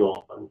going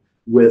on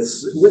with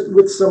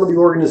some of the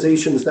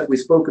organizations that we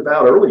spoke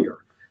about earlier.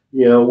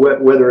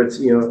 Whether it's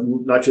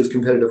not just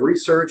competitive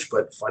research,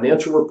 but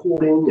financial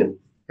reporting and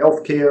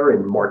healthcare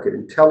and market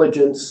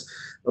intelligence,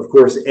 of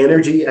course,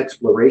 energy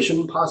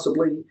exploration,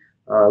 possibly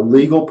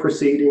legal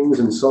proceedings,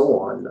 and so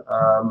on.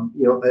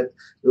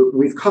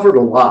 We've covered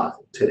a lot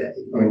today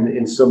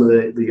in some of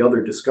the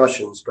other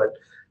discussions,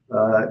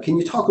 but can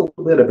you talk a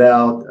little bit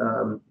about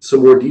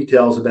some more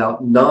details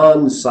about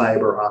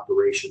non-cyber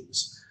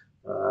operations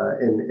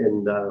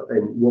and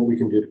what we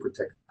can do to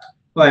protect that?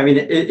 Well, I mean,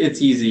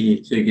 it's easy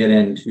to get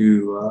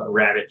into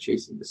rabbit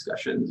chasing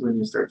discussions when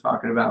you start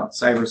talking about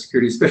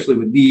cybersecurity, especially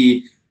with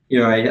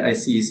I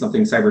see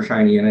something cyber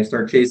shiny and I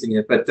start chasing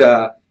it. But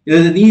the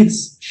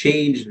needs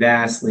change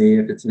vastly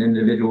if it's an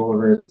individual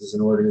versus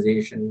an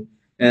organization,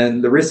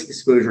 and the risk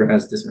exposure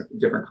has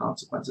different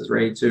consequences,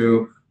 right?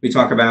 So we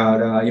talk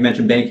about, you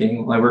mentioned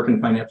banking. Well, I work in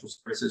financial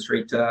services,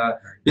 right?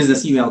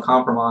 Business email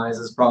compromise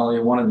is probably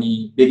one of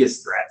the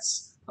biggest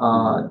threats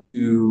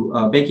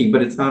to banking,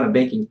 but it's not a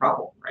banking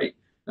problem, right?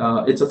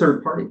 It's a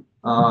third party.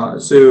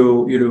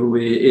 So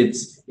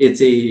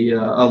it's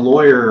a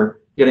lawyer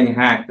getting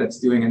hacked that's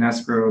doing an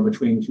escrow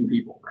between two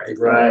people, right?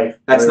 Right.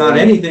 That's not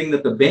anything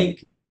that the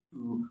bank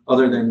do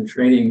other than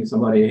training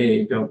somebody,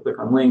 hey, don't click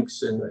on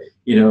links and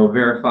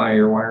verify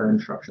your wire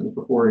instructions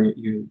before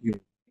you do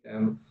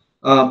them.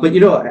 But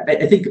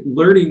I think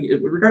learning,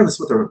 regardless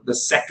of what the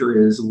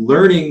sector is,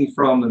 learning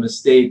from the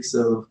mistakes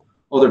of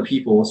other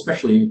people,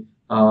 especially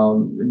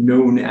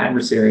known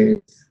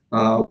adversaries.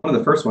 One of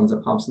the first ones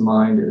that pops to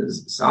mind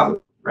is Sabu,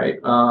 right?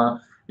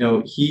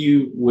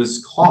 He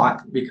was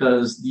caught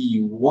because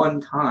the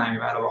one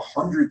time out of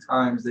 100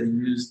 times that he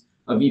used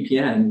a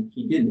VPN,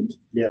 he didn't.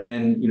 Yeah.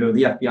 And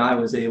the FBI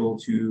was able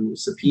to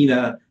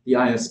subpoena the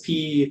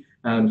ISP,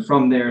 and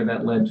from there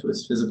that led to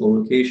his physical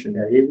location.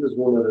 Yeah, he was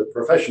one of the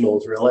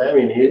professionals, really. I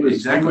mean, he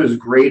was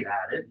great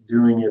at it,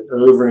 doing it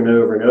over and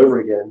over and over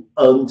again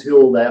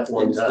until that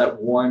one time.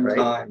 That one right?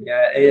 time,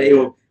 yeah.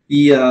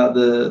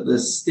 The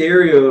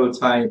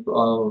stereotype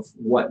of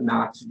what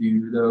not to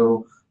do,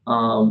 though,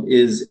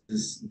 is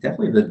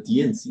definitely the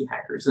DNC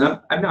hackers. And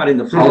I'm not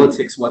into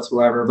politics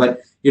whatsoever,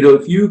 but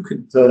if you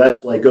could. So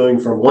that's like going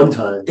from one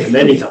time to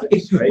many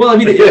times, right? Well, I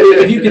mean,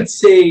 if you could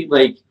say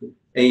like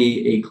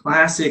a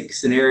classic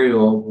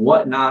scenario of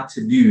what not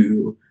to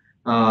do,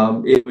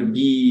 it would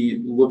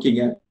be looking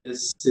at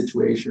this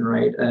situation,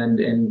 right?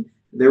 And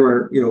there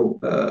were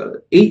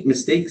 8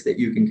 mistakes that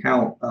you can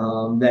count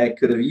that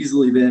could have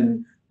easily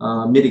been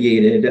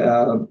mitigated.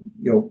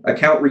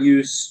 Account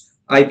reuse,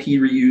 IP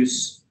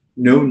reuse,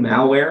 known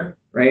malware,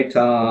 right?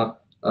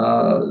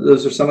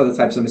 Those are some of the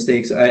types of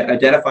mistakes.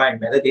 Identifying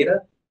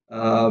metadata,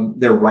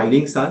 their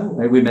writing style,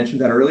 right? We mentioned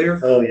that earlier.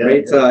 Oh, yeah.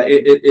 Right? Yeah.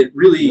 It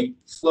really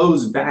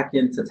flows back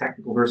into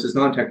technical versus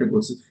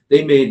non-technical.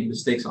 They made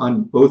mistakes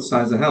on both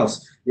sides of the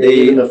house.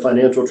 Even the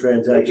financial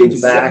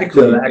transactions back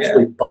to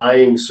actually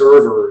buying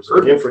servers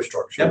or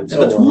infrastructure and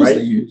so the tools on, right?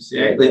 they use,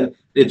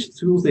 the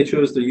tools they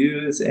chose to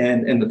use,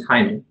 and the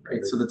timing,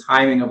 right? So the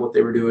timing of what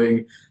they were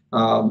doing,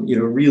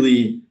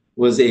 really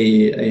was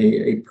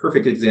a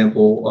perfect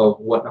example of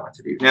what not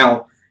to do.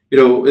 Now,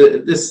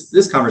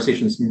 this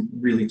conversation is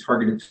really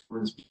targeted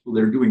towards people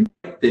that are doing the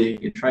right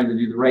thing and trying to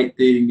do the right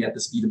thing at the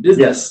speed of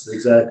business. Yes,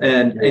 exactly.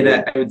 And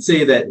I would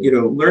say that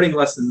learning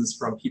lessons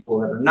from people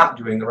that are not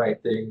doing the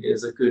right thing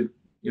is a good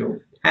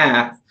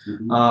path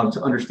to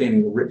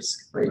understanding the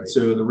risk, right?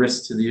 So the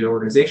risk to the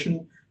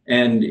organization,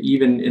 and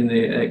even in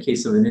the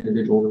case of an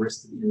individual, the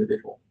risk to the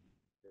individual.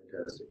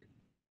 Fantastic.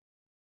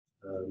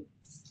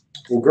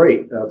 Well,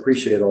 great. I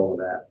appreciate all of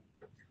that.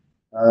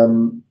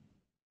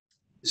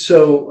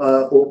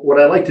 So what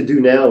I like to do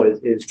now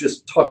is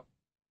just talk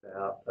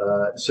about,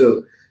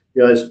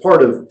 as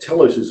part of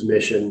Telos's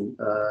mission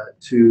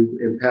to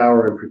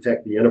empower and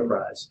protect the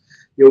enterprise,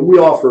 we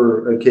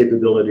offer a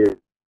capability that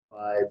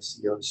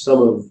provides,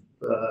 some of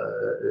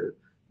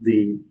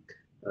the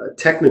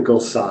technical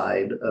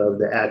side of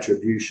the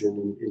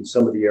attribution in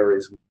some of the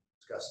areas we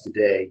discussed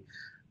today,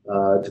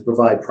 to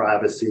provide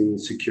privacy,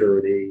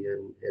 security,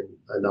 and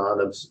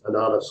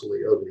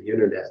anonymously over the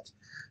internet.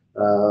 A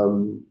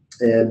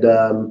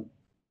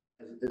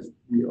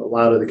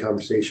lot of the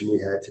conversation we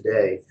had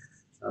today.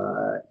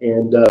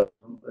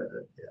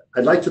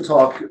 I'd like to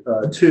talk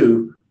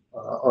too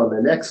on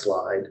the next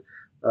slide.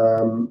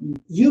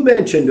 You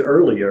mentioned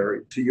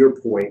earlier, to your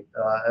point,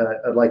 and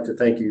I'd like to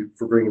thank you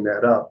for bringing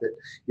that up, that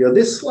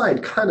this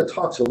slide kind of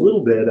talks a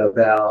little bit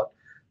about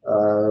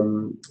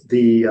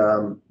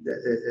the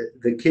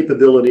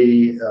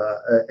capability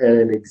and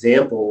an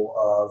example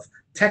of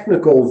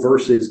technical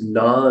versus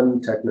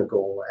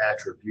non-technical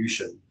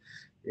attribution.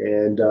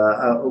 And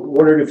I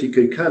wondered if you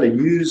could kind of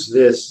use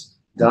this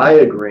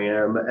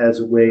diagram as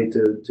a way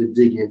to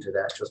dig into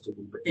that just a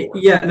little bit more.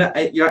 Yeah, and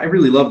I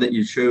really love that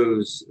you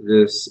chose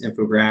this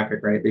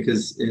infographic, right?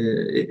 Because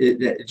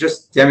it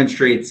just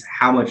demonstrates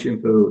how much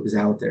info is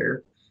out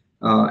there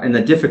and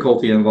the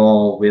difficulty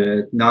involved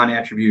with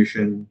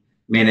non-attribution,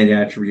 managed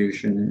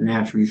attribution, and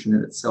attribution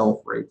in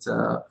itself, right?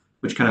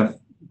 Which kind of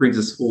brings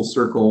us full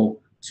circle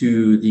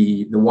to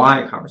the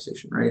why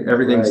conversation, right?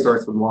 Everything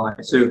starts with why.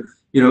 So,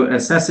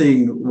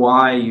 assessing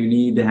why you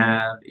need to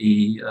have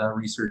a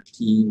research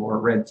team or a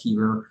red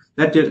teamer,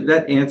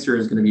 that answer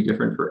is going to be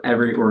different for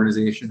every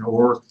organization,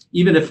 or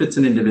even if it's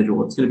an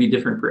individual, it's going to be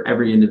different for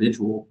every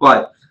individual.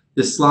 But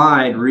the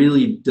slide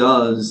really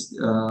does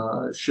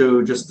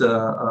show just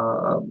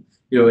a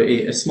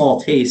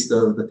small taste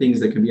of the things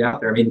that can be out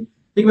there. I mean,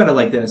 think about it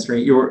like this,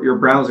 right? Your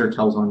browser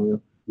tells on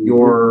you.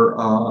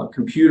 Your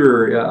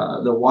computer,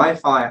 the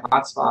Wi-Fi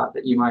hotspot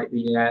that you might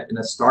be at in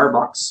a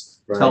Starbucks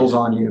tells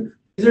on you.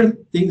 These are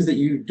things that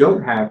you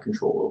don't have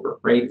control over,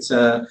 right?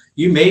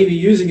 You may be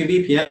using a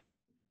VPN,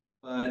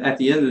 but at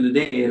the end of the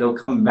day, it'll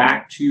come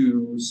back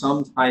to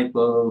some type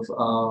of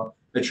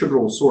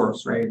attributable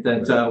source, right?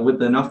 That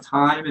with enough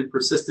time and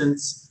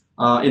persistence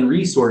and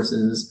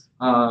resources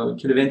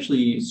could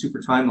eventually super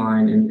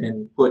timeline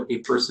and put a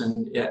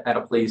person at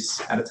a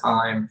place at a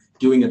time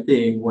doing a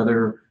thing,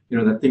 whether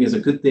that thing is a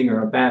good thing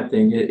or a bad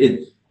thing.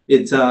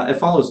 It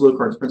follows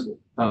Locard's principle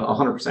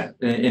 100%.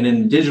 And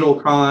in digital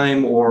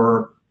crime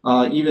or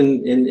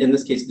even in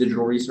this case,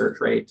 digital research,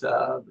 right?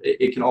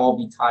 It can all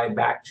be tied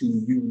back to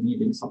you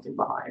leaving something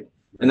behind.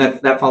 And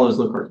that follows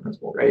Locard's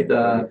principle, right?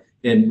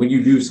 And when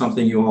you do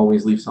something, you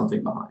always leave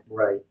something behind.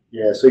 Right.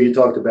 Yeah. So you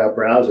talked about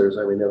browsers.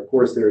 I mean, of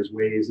course, there's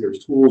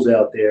tools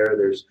out there.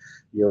 There's,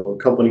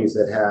 companies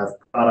that have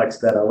products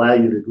that allow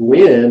you to go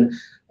in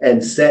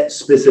and set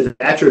specific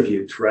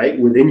attributes, right,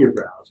 within your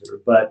browser.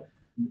 But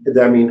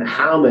I mean,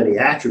 how many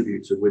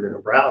attributes are within a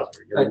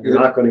browser? You're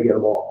not going to get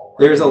them all.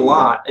 Right? There's a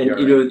lot, and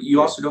you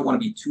also don't want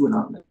to be too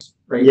anonymous,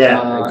 right?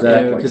 Yeah,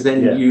 exactly. Because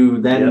then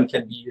you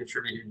can be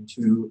attributed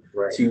to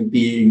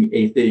being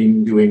a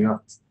thing doing a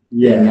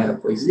thing at a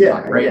place in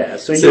time, right? Yeah.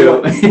 So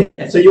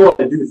you want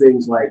to do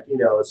things like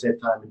set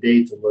time and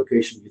date and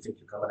location you think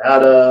you're coming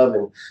out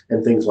of,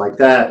 and things like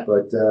that.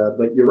 But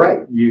you're right.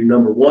 You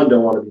number one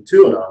don't want to be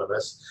too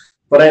anonymous.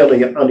 But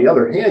on the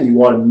other hand, you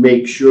want to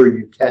make sure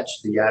you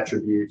catch the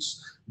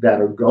attributes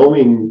that are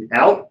going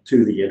out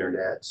to the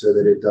internet so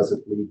that it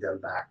doesn't lead them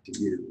back to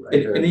you.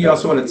 Right? And then you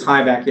also want to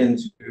tie back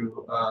into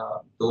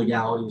the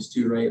legalities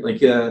too, right? Like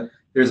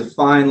there's a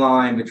fine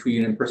line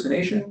between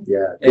impersonation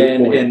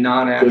and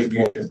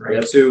non-attribution, right?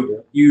 Yep.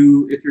 So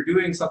if you're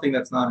doing something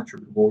that's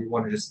non-attributable, you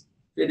want to just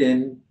fit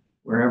in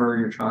wherever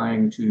you're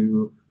trying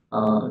to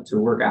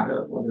work out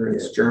of, whether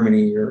it's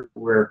Germany or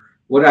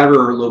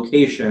whatever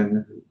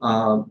location.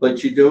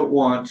 But you don't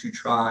want to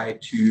try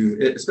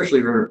to,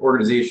 especially for an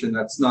organization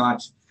that's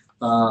not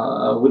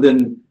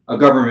within a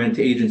government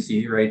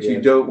agency, right?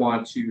 You don't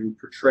want to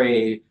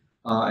portray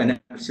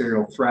an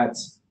adversarial threat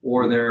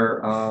or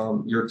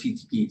your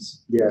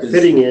TTPs. Yeah,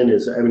 fitting in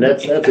is,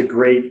 that's a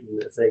great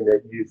thing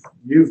that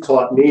you've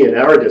taught me in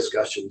our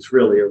discussions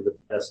really over the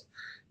past,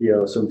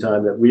 some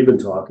time that we've been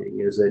talking,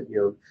 is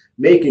that,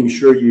 making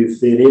sure you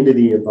fit into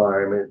the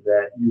environment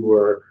that you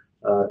are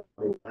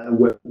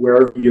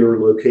wherever your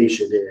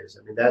location is.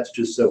 That's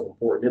just so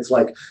important. It's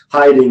like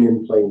hiding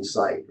in plain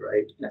sight,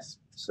 right? Yes.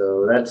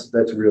 So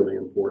that's really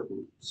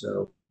important.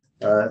 So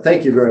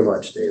thank you very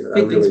much, David.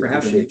 I really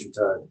appreciate your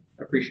time.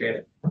 I appreciate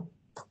it.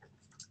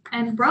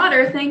 And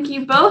broader, thank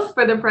you both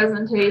for the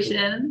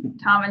presentation,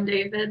 Tom and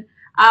David.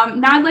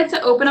 Now I'd like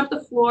to open up the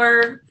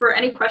floor for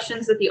any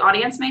questions that the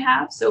audience may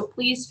have. So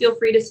please feel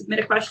free to submit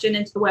a question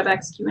into the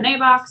WebEx Q&A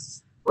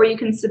box, or you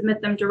can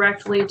submit them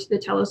directly to the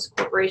Telos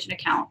Corporation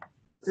account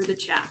through the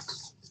chat.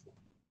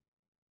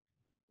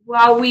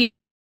 While we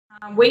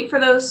wait for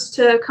those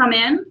to come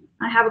in,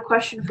 I have a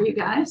question for you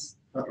guys.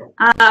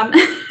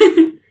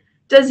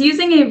 Does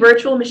using a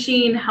virtual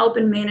machine help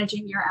in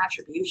managing your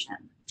attribution?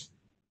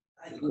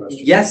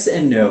 Yes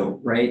and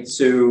no, right?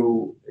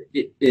 So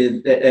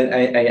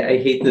I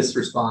hate this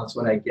response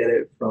when I get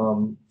it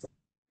from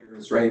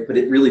others, right? But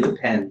it really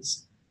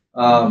depends.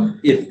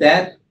 If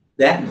that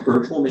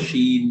virtual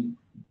machine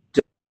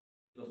does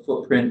the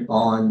footprint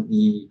on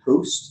the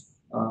host,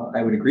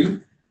 I would agree.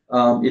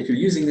 If you're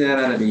using that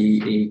out of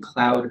a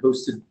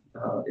cloud-hosted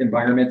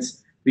environment,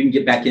 we can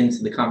get back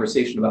into the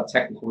conversation about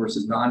technical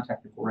versus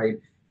non-technical, right?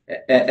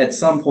 At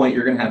some point,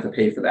 you're going to have to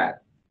pay for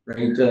that,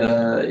 right?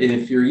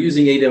 If you're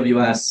using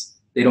AWS,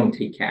 they don't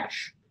take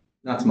cash.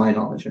 Not to my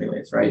knowledge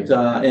anyways, right?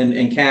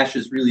 And cash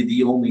is really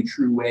the only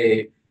true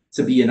way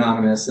to be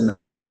anonymous, and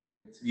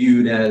it's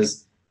viewed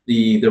as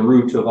the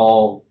root of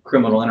all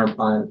criminal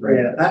enterprise, right?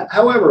 Yeah.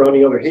 However, on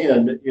the other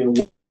hand,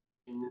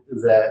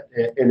 that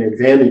an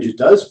advantage it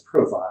does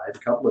provide, a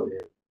couple of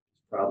advantages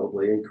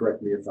probably, and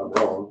correct me if I'm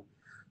wrong,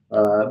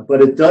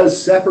 but it does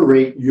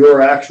separate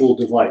your actual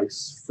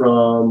device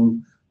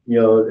from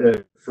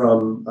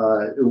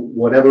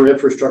whatever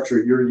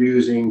infrastructure you're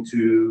using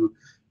to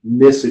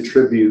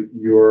misattribute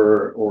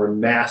your or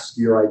mask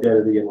your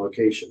identity and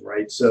location,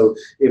 right? So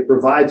it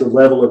provides a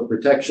level of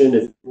protection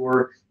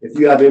if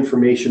you have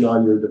information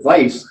on your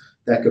device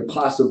that could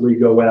possibly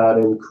go out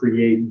and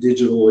create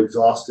digital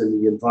exhaust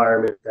in the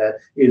environment that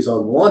is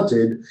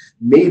unwanted.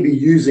 Maybe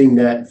using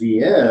that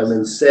VM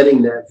and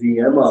setting that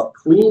VM up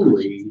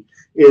cleanly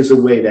is a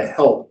way to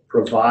help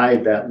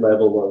provide that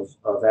level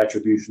of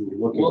attribution you're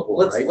looking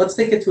for, right? Let's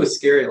take it to a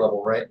scary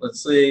level, right?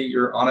 Let's say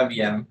you're on a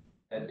VM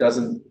that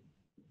doesn't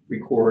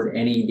record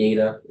any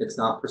data. It's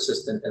not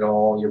persistent at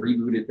all. You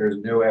reboot it, there's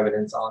no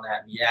evidence on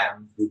that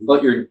VM,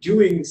 but you're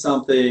doing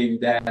something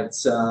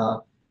that's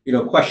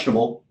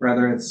questionable,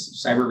 whether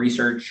it's cyber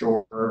research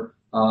or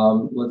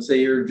let's say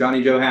you're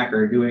Johnny Joe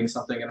hacker doing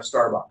something in a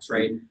Starbucks,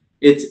 right?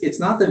 It's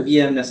not the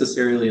VM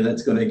necessarily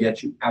that's going to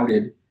get you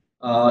outed.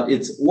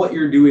 It's what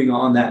you're doing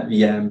on that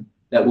VM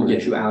that will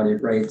get you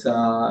outed, right?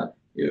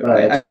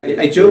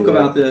 I joke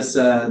about this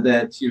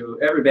that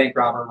every bank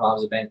robber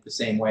robs a bank the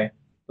same way,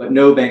 but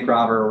no bank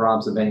robber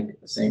robs a bank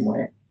the same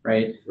way,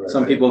 right?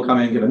 Some people come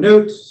in and give a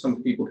note,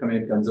 some people come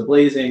in guns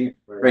a-blazing,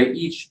 right?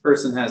 Each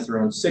person has their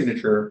own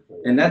signature,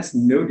 and that's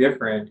no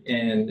different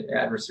in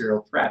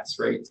adversarial threats,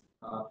 right?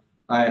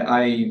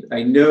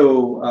 I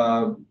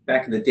know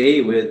back in the day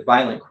with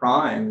violent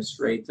crimes,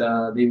 right?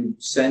 They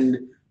would send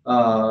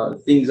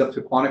things up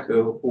to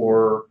Quantico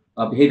for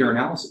behavior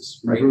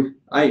analysis, right?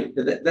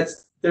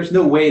 There's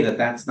no way that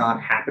that's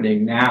not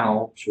happening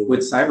now with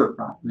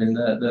cybercrime and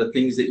the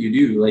things that you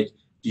do. Like,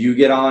 do you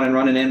get on and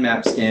run an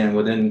Nmap scan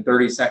within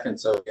 30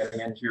 seconds of getting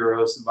into your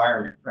host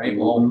environment, right?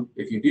 Well,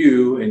 if you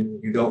do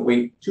and you don't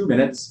wait 2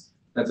 minutes,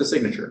 that's a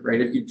signature,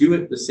 right? If you do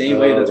it the same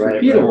way that's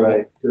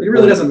repeatable, it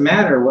really doesn't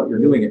matter what you're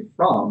doing it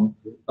from.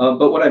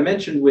 But what I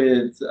mentioned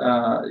with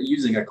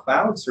using a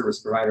cloud service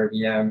provider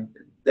VM,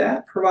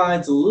 that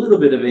provides a little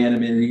bit of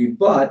anonymity,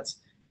 but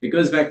it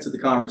goes back to the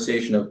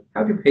conversation of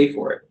how do you pay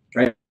for it,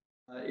 right?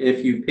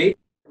 If you pay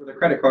with a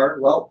credit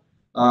card, well,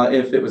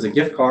 if it was a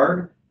gift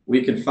card,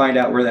 we can find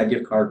out where that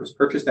gift card was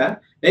purchased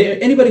at.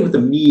 Anybody with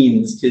the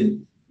means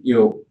can,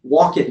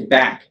 walk it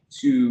back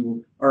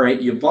to, all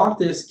right, you bought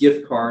this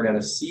gift card at a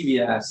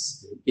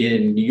CVS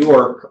in New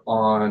York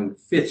on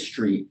 5th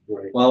Street.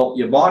 Well,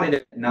 you bought it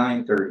at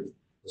 9:30.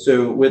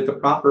 So with the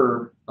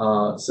proper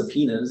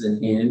subpoenas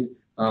in hand,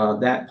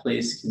 that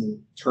place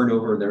can turn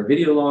over their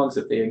video logs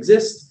if they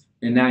exist.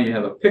 And now you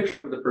have a picture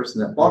of the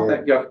person that bought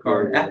that gift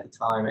card at the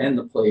time and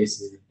the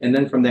place. And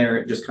then from there,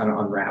 it just kind of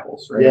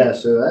unravels, right? Yeah,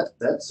 so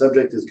that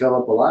subject has come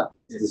up a lot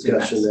in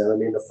discussion there. I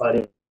mean, the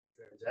financial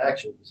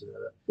transactions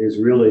is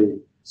really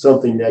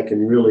something that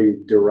can really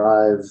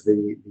derive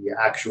the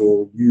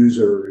actual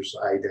user's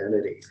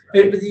identity.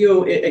 Right? But,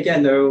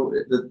 again, though,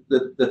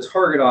 the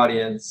target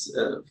audience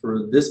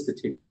for this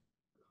particular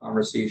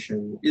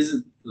conversation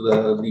isn't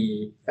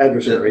the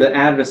adversary. The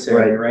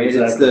adversary, right?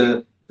 Exactly.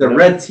 It's the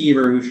red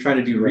teamer who's trying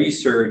to do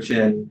research,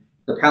 and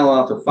the Palo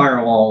Alto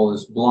firewall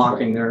is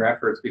blocking their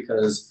efforts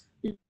because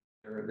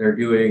they're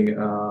doing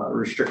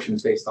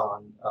restrictions based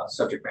on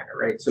subject matter,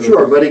 right? So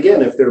sure, but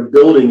again, if they're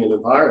building an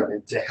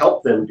environment to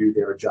help them do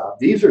their job,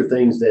 these are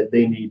things that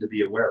they need to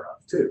be aware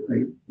of too,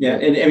 right? Yeah,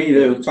 and I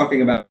mean,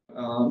 talking about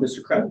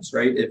Mr. Krebs,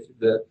 right? If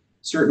the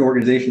certain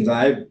organizations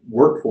I've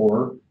worked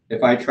for,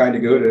 if I tried to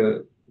go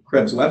to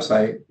Krebs'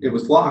 website, it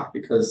was blocked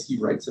because he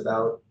writes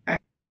about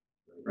hacking,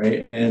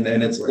 right? And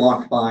it's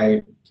blocked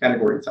by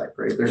category type,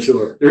 right?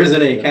 There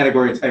isn't a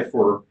category type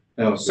for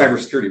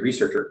cybersecurity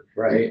researcher,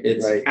 right?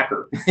 It's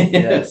hacker.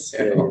 Yes.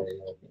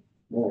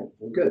 Well,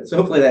 good. So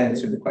hopefully that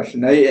answered the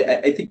question.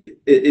 I think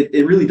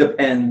it really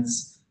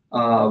depends.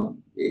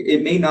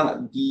 It may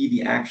not be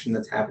the action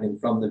that's happening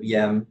from the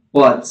VM,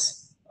 but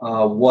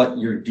what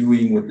you're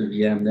doing with the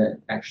VM that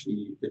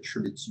actually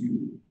attributes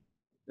you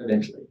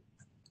eventually.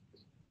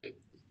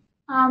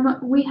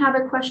 We have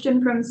a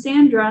question from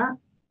Sandra.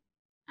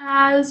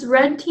 As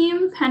red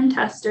team pen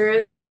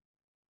testers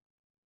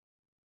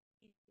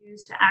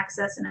use to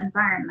access an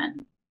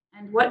environment,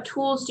 and what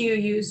tools do you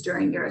use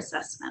during your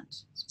assessment?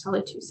 It's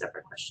probably two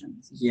separate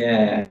questions.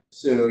 Yeah,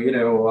 so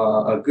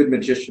a good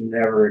magician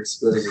never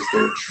exposes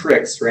their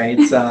tricks, right?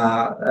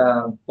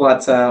 But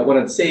what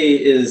I'd say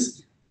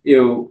is,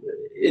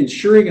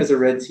 ensuring as a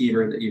red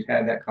teamer that you've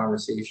had that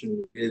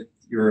conversation with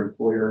your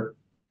employer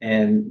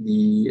and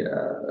the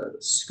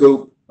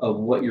scope of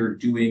what you're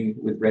doing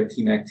with red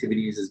team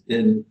activities has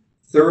been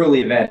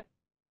thoroughly vetted,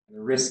 and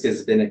the risk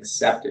has been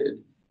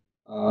accepted.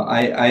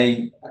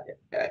 I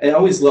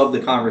always love the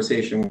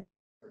conversation when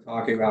we're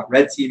talking about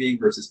red teaming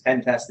versus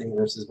pen testing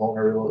versus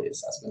vulnerability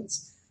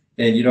assessments.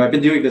 And I've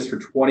been doing this for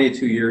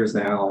 22 years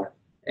now,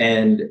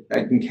 and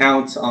I can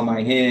count on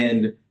my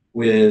hand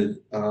with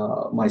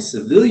my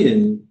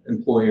civilian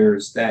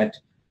employers that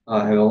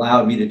have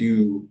allowed me to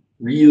do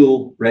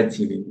real red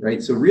teaming,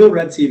 right? So real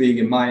red teaming,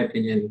 in my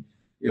opinion,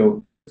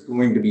 is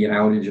going to be an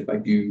outage if I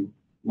do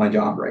my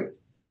job right.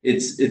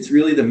 It's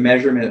really the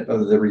measurement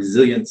of the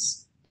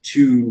resilience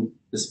to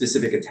the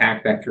specific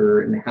attack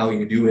vector and how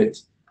you do it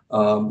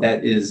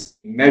that is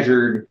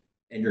measured,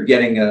 and you're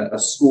getting a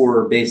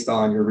score based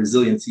on your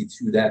resiliency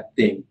to that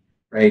thing,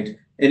 right?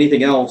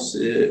 Anything else,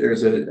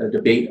 there's a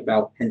debate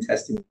about pen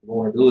testing and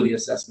vulnerability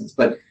assessments,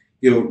 but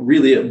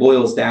really it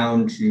boils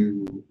down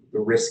to the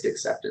risk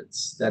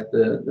acceptance that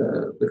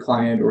the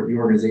client or the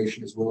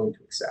organization is willing to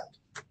accept.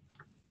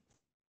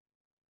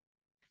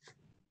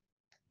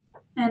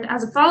 And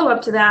as a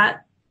follow-up to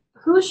that,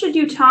 who should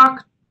you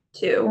talk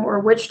to,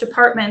 or which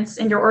departments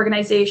in your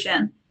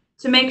organization,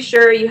 to make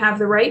sure you have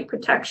the right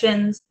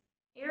protections,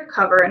 air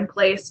cover in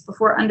place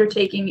before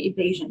undertaking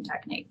evasion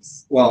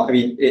techniques? Well, I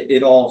mean,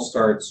 it all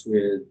starts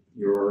with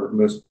your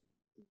most.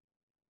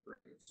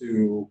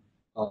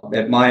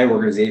 At my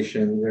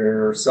organization,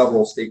 there are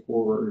several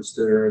stakeholders.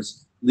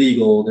 There's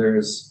legal,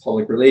 there's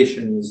public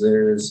relations,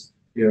 there's,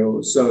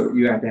 so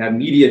you have to have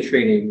media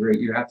training, right?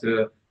 You have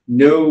to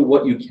know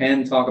what you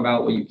can talk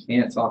about, what you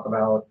can't talk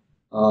about.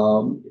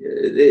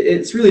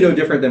 It's really no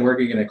different than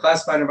working in a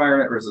classified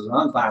environment versus an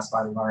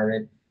unclassified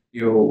environment.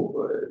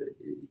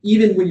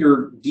 Even when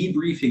you're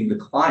debriefing the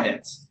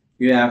client,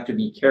 you have to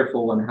be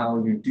careful on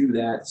how you do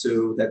that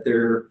so that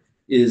there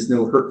is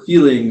no hurt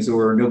feelings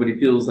or nobody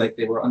feels like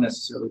they were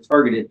unnecessarily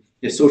targeted.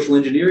 If social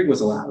engineering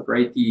was allowed,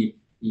 right, the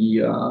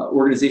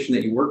organization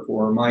that you work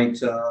for might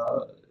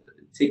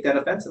take that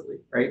offensively,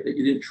 right? That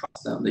you didn't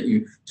trust them, that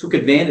you took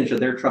advantage of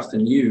their trust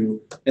in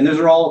you. And those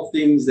are all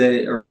things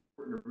that are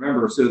important to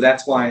remember. So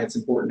that's why it's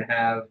important to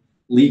have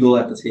legal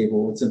at the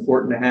table. It's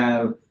important to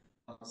have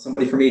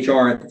somebody from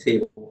HR at the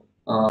table.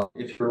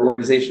 If your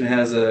organization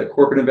has a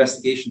corporate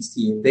investigations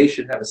team, they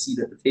should have a seat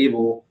at the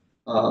table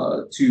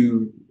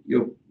to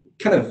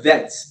kind of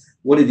vet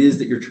what it is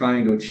that you're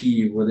trying to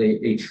achieve with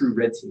a true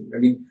red team. I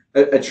mean,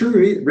 a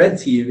true red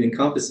team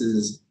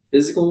encompasses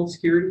physical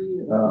security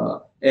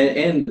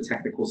and the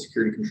technical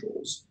security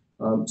controls.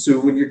 So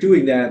when you're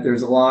doing that,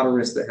 there's a lot of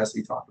risk that has to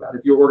be talked about.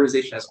 If your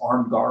organization has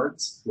armed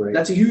guards, right,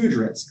 that's a huge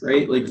risk,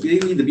 right? Like, they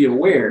need to be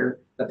aware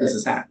that this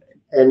is happening.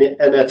 And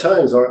at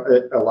times,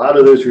 a lot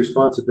of those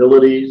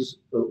responsibilities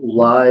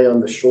lie on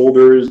the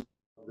shoulders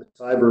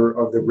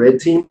of the red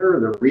teamer,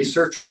 the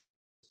research.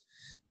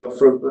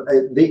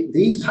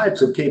 These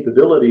types of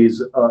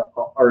capabilities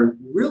are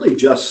really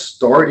just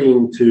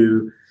starting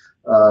to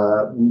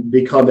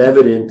become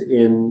evident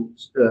in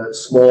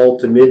small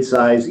to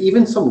mid-size,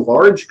 even some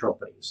large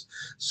companies.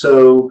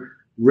 So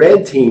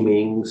red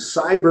teaming,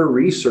 cyber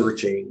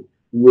researching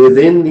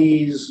within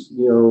these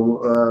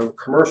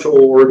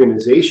commercial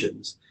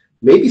organizations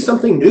may be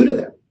something new to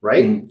them,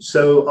 right? Mm-hmm.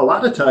 So a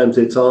lot of times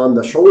it's on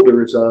the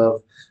shoulders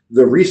of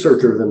the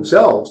researcher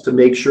themselves to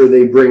make sure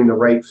they bring the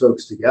right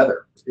folks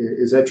together.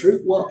 Is that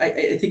true? Well,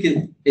 I think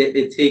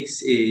it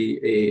takes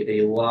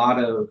a lot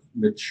of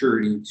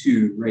maturity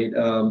too, right?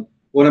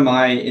 One of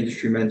my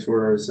industry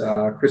mentors,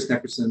 Chris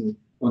Neckerson,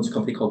 owns a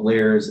company called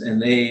Layers,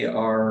 and they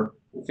are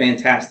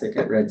fantastic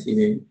at red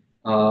teaming.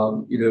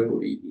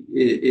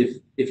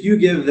 If you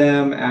give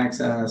them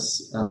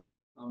access to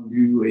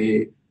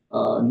a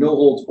no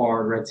holds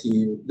barred red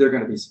team, they're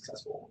going to be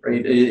successful,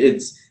 right?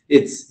 It's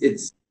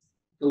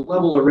the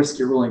level of risk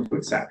you're willing to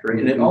accept, right?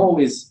 And it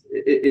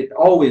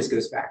always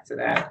goes back to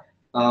that.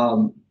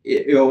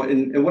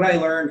 And what I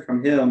learned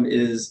from him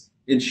is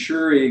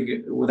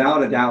ensuring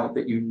without a doubt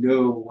that you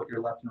know what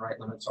your left and right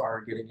limits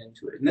are getting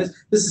into it. And this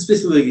is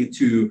specifically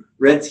to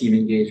red team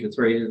engagements,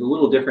 right? It's a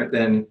little different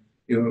than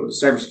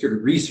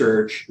cybersecurity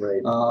research.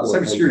 Right.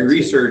 Cybersecurity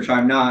research,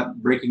 I'm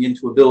not breaking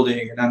into a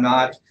building, and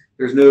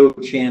there's no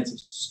chance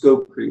of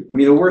scope creep. I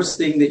mean, the worst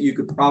thing that you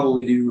could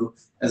probably do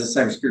as a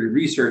cybersecurity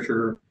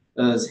researcher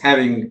is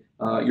having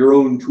your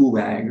own tool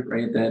bag,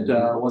 right?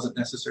 That wasn't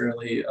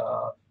necessarily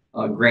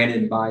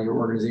granted by your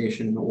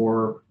organization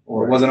or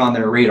wasn't on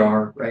their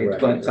radar, right?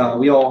 But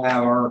we all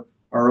have our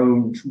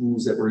own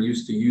tools that we're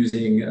used to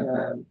using.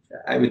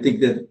 I would think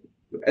that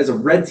as a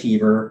red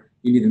teamer,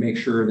 you need to make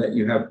sure that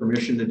you have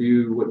permission to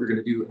do what you're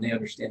going to do, and they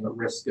understand the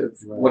risk of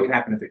what can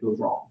happen if it goes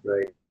wrong.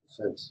 Right.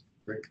 Sense.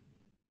 Great.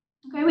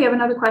 Okay, we have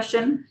another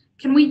question.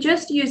 Can we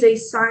just use a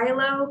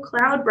silo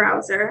cloud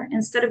browser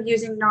instead of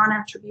using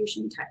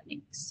non-attribution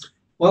techniques?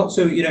 Well,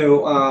 so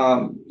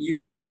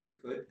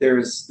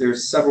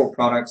there's several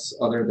products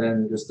other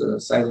than just a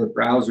siloed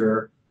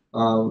browser,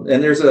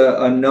 and there's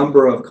a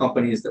number of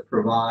companies that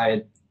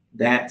provide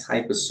that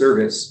type of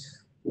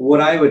service.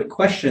 What I would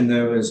question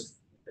though is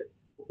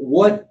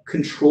what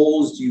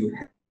controls do you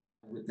have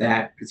with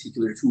that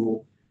particular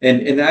tool?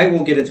 And I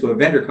won't get into a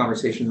vendor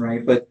conversation,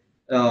 right? But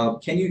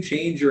can you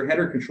change your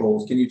header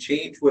controls? Can you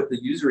change what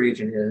the user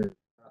agent is?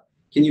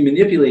 Can you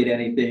manipulate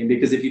anything?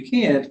 Because if you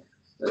can't,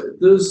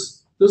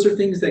 those are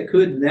things that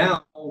could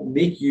now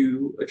make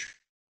you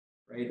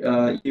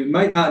right. You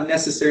might not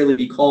necessarily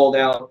be called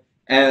out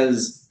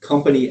as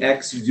company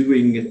X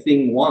doing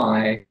thing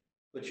Y,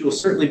 but you'll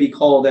certainly be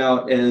called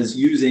out as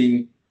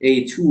using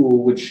a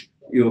tool which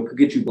could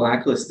get you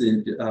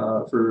blacklisted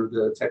for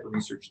the type of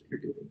research that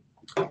you're doing.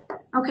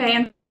 Okay,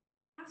 and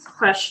last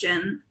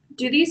question.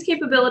 Do these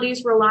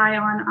capabilities rely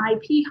on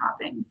IP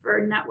hopping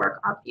for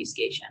network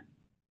obfuscation?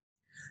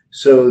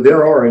 So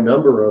there are a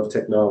number of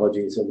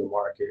technologies in the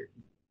market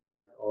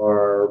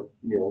are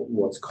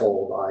what's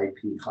called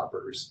IP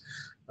hoppers.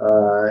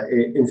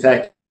 In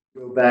fact,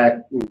 go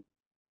back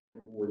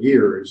 4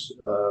 years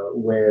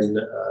when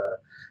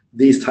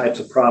these types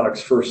of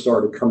products first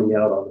started coming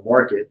out on the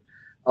market.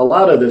 A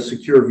lot of the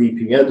secure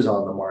VPNs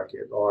on the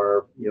market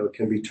are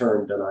can be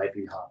termed an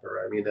IP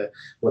hopper. I mean,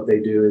 what they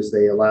do is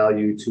they allow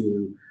you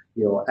to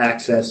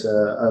access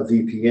a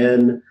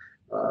VPN.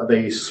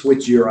 They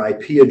switch your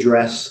IP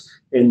address,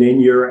 and then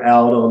you're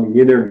out on the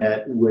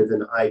internet with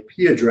an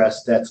IP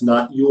address that's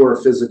not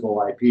your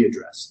physical IP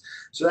address.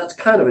 So that's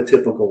kind of a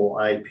typical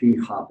IP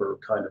hopper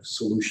kind of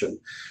solution.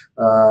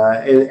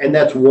 And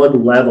that's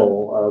one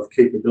level of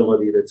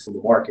capability that's in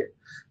the market.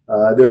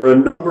 There are a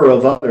number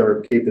of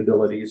other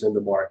capabilities in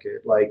the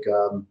market, like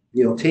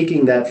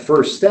taking that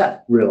first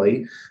step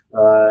really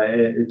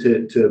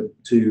to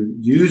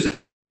use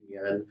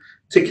VPN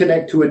to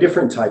connect to a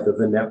different type of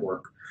a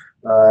network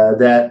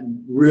that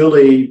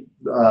really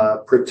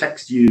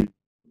protects you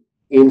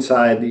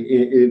inside.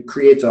 It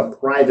creates a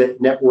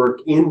private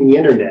network in the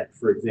internet,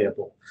 for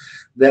example,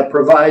 that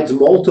provides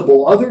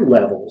multiple other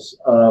levels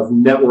of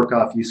network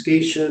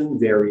obfuscation,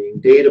 varying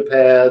data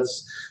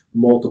paths,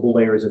 multiple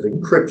layers of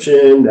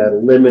encryption that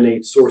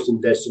eliminate source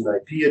and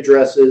destination IP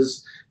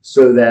addresses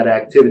so that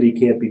activity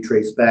can't be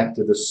traced back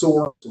to the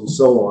source and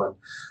so on.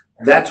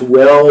 That's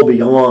well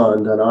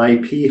beyond an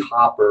IP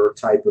hopper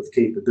type of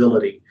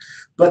capability,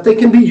 but they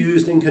can be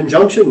used in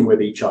conjunction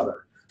with each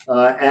other.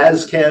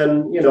 As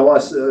can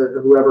us,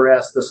 whoever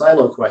asked the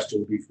silo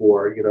question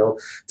before,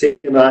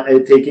 taking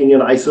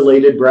an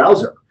isolated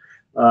browser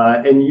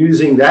and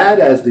using that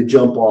as the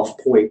jump off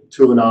point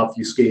to an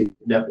obfuscated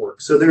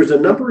network. So there's a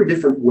number of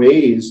different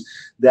ways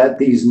that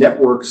these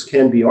networks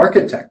can be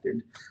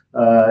architected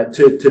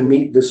to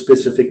meet the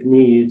specific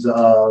needs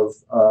of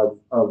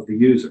the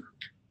user.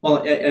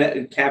 Well,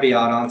 a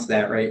caveat onto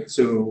that, right?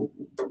 So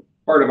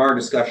part of our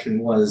discussion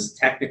was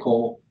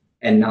technical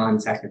and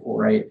non-technical,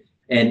 right?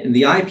 And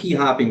the IP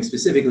hopping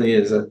specifically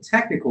is a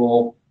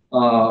technical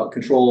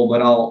control,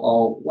 but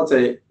once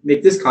I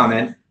make this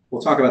comment,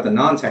 we'll talk about the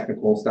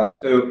non-technical stuff.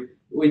 So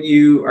when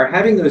you are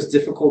having those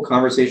difficult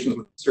conversations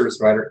with the service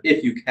provider,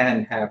 if you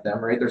can have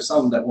them, right? There's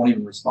some that won't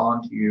even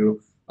respond to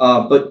you.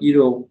 But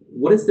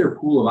what is their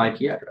pool of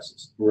IP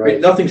addresses? Right?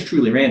 Nothing's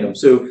truly random.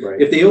 So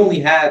if they only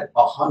had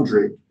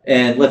 100,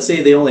 and let's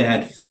say they only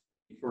had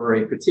for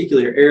a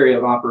particular area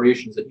of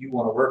operations that you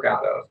want to work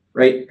out of,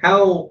 right?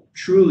 How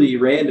truly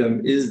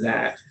random is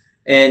that?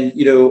 And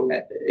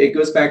it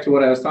goes back to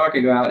what I was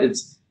talking about.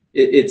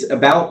 It's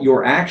about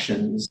your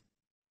actions,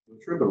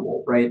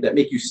 attributable, right? That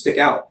make you stick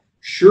out.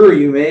 Sure,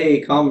 you may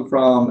come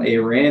from a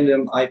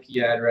random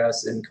IP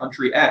address in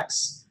country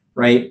X,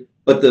 right?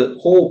 But the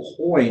whole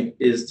point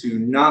is to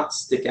not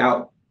stick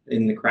out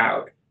in the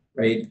crowd,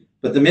 right?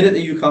 But the minute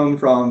that you come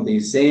from the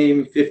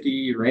same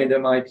 50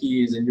 random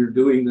IPs and you're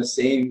doing the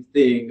same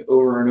thing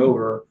over and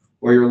over,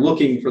 or you're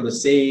looking for the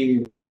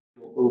same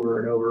over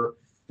and over,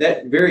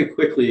 that very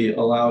quickly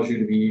allows you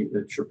to be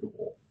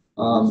attributable.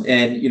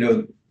 And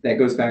that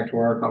goes back to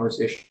our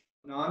conversation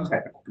on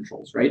non-technical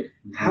controls, right?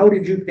 How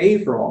did you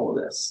pay for all of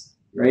this,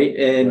 right?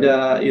 And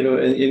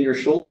in your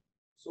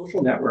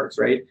social networks,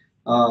 right?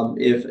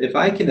 If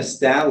I can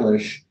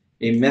establish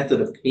a method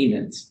of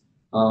payment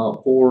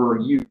for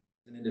you,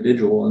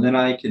 individual, and then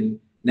I can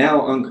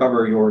now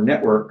uncover your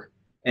network,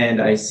 and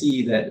I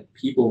see that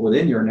people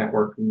within your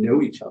network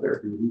know each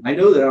other. I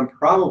know that I'm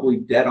probably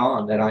dead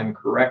on, that I'm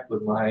correct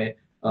with my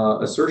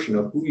assertion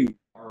of who you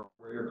are,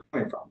 where you're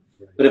coming from.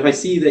 But if I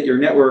see that your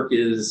network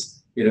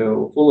is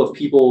full of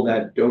people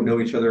that don't know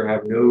each other,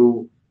 have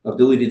no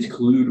ability to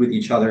collude with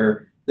each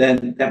other,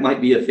 then that might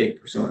be a fake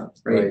persona,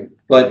 right?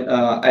 But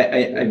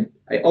I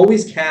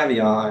always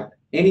caveat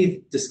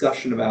any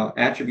discussion about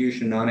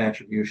attribution,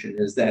 non-attribution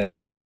is that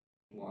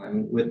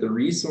one with the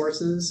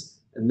resources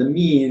and the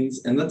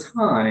means and the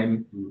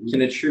time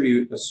can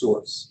attribute a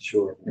source.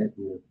 Sure.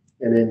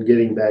 And then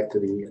getting back to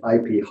the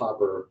IP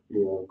hopper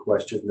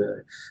question,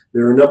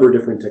 there are a number of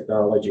different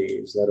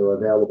technologies that are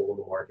available in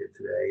the market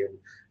today,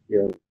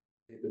 and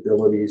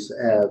capabilities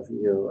have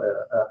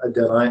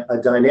a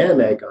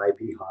dynamic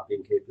IP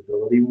hopping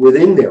capability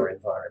within their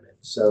environment.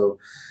 So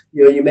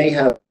you may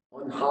have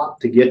one hop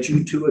to get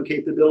you to a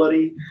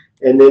capability,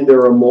 and then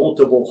there are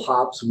multiple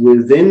hops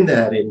within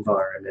that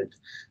environment,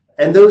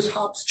 and those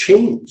hops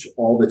change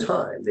all the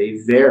time. They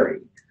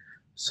vary.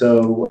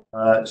 So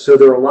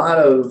there are a lot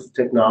of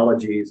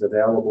technologies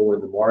available in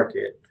the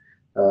market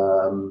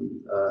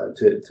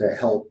to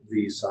help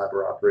these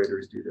cyber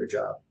operators do their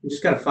job. You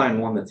just got to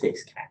find one that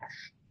takes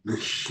cash.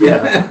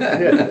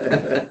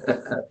 Yeah.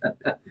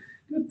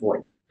 Good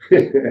point.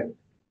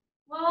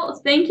 Well,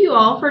 thank you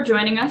all for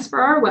joining us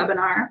for our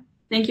webinar.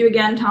 Thank you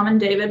again, Tom and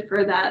David,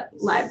 for that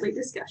lively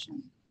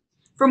discussion.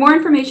 For more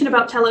information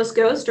about Telos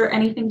Ghost or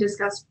anything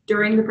discussed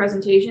during the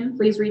presentation,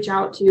 please reach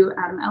out to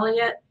Adam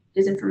Elliott.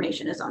 His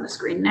information is on the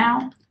screen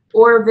now,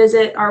 or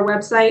visit our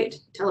website,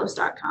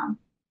 telos.com.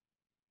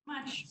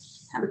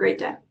 Have a great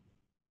day.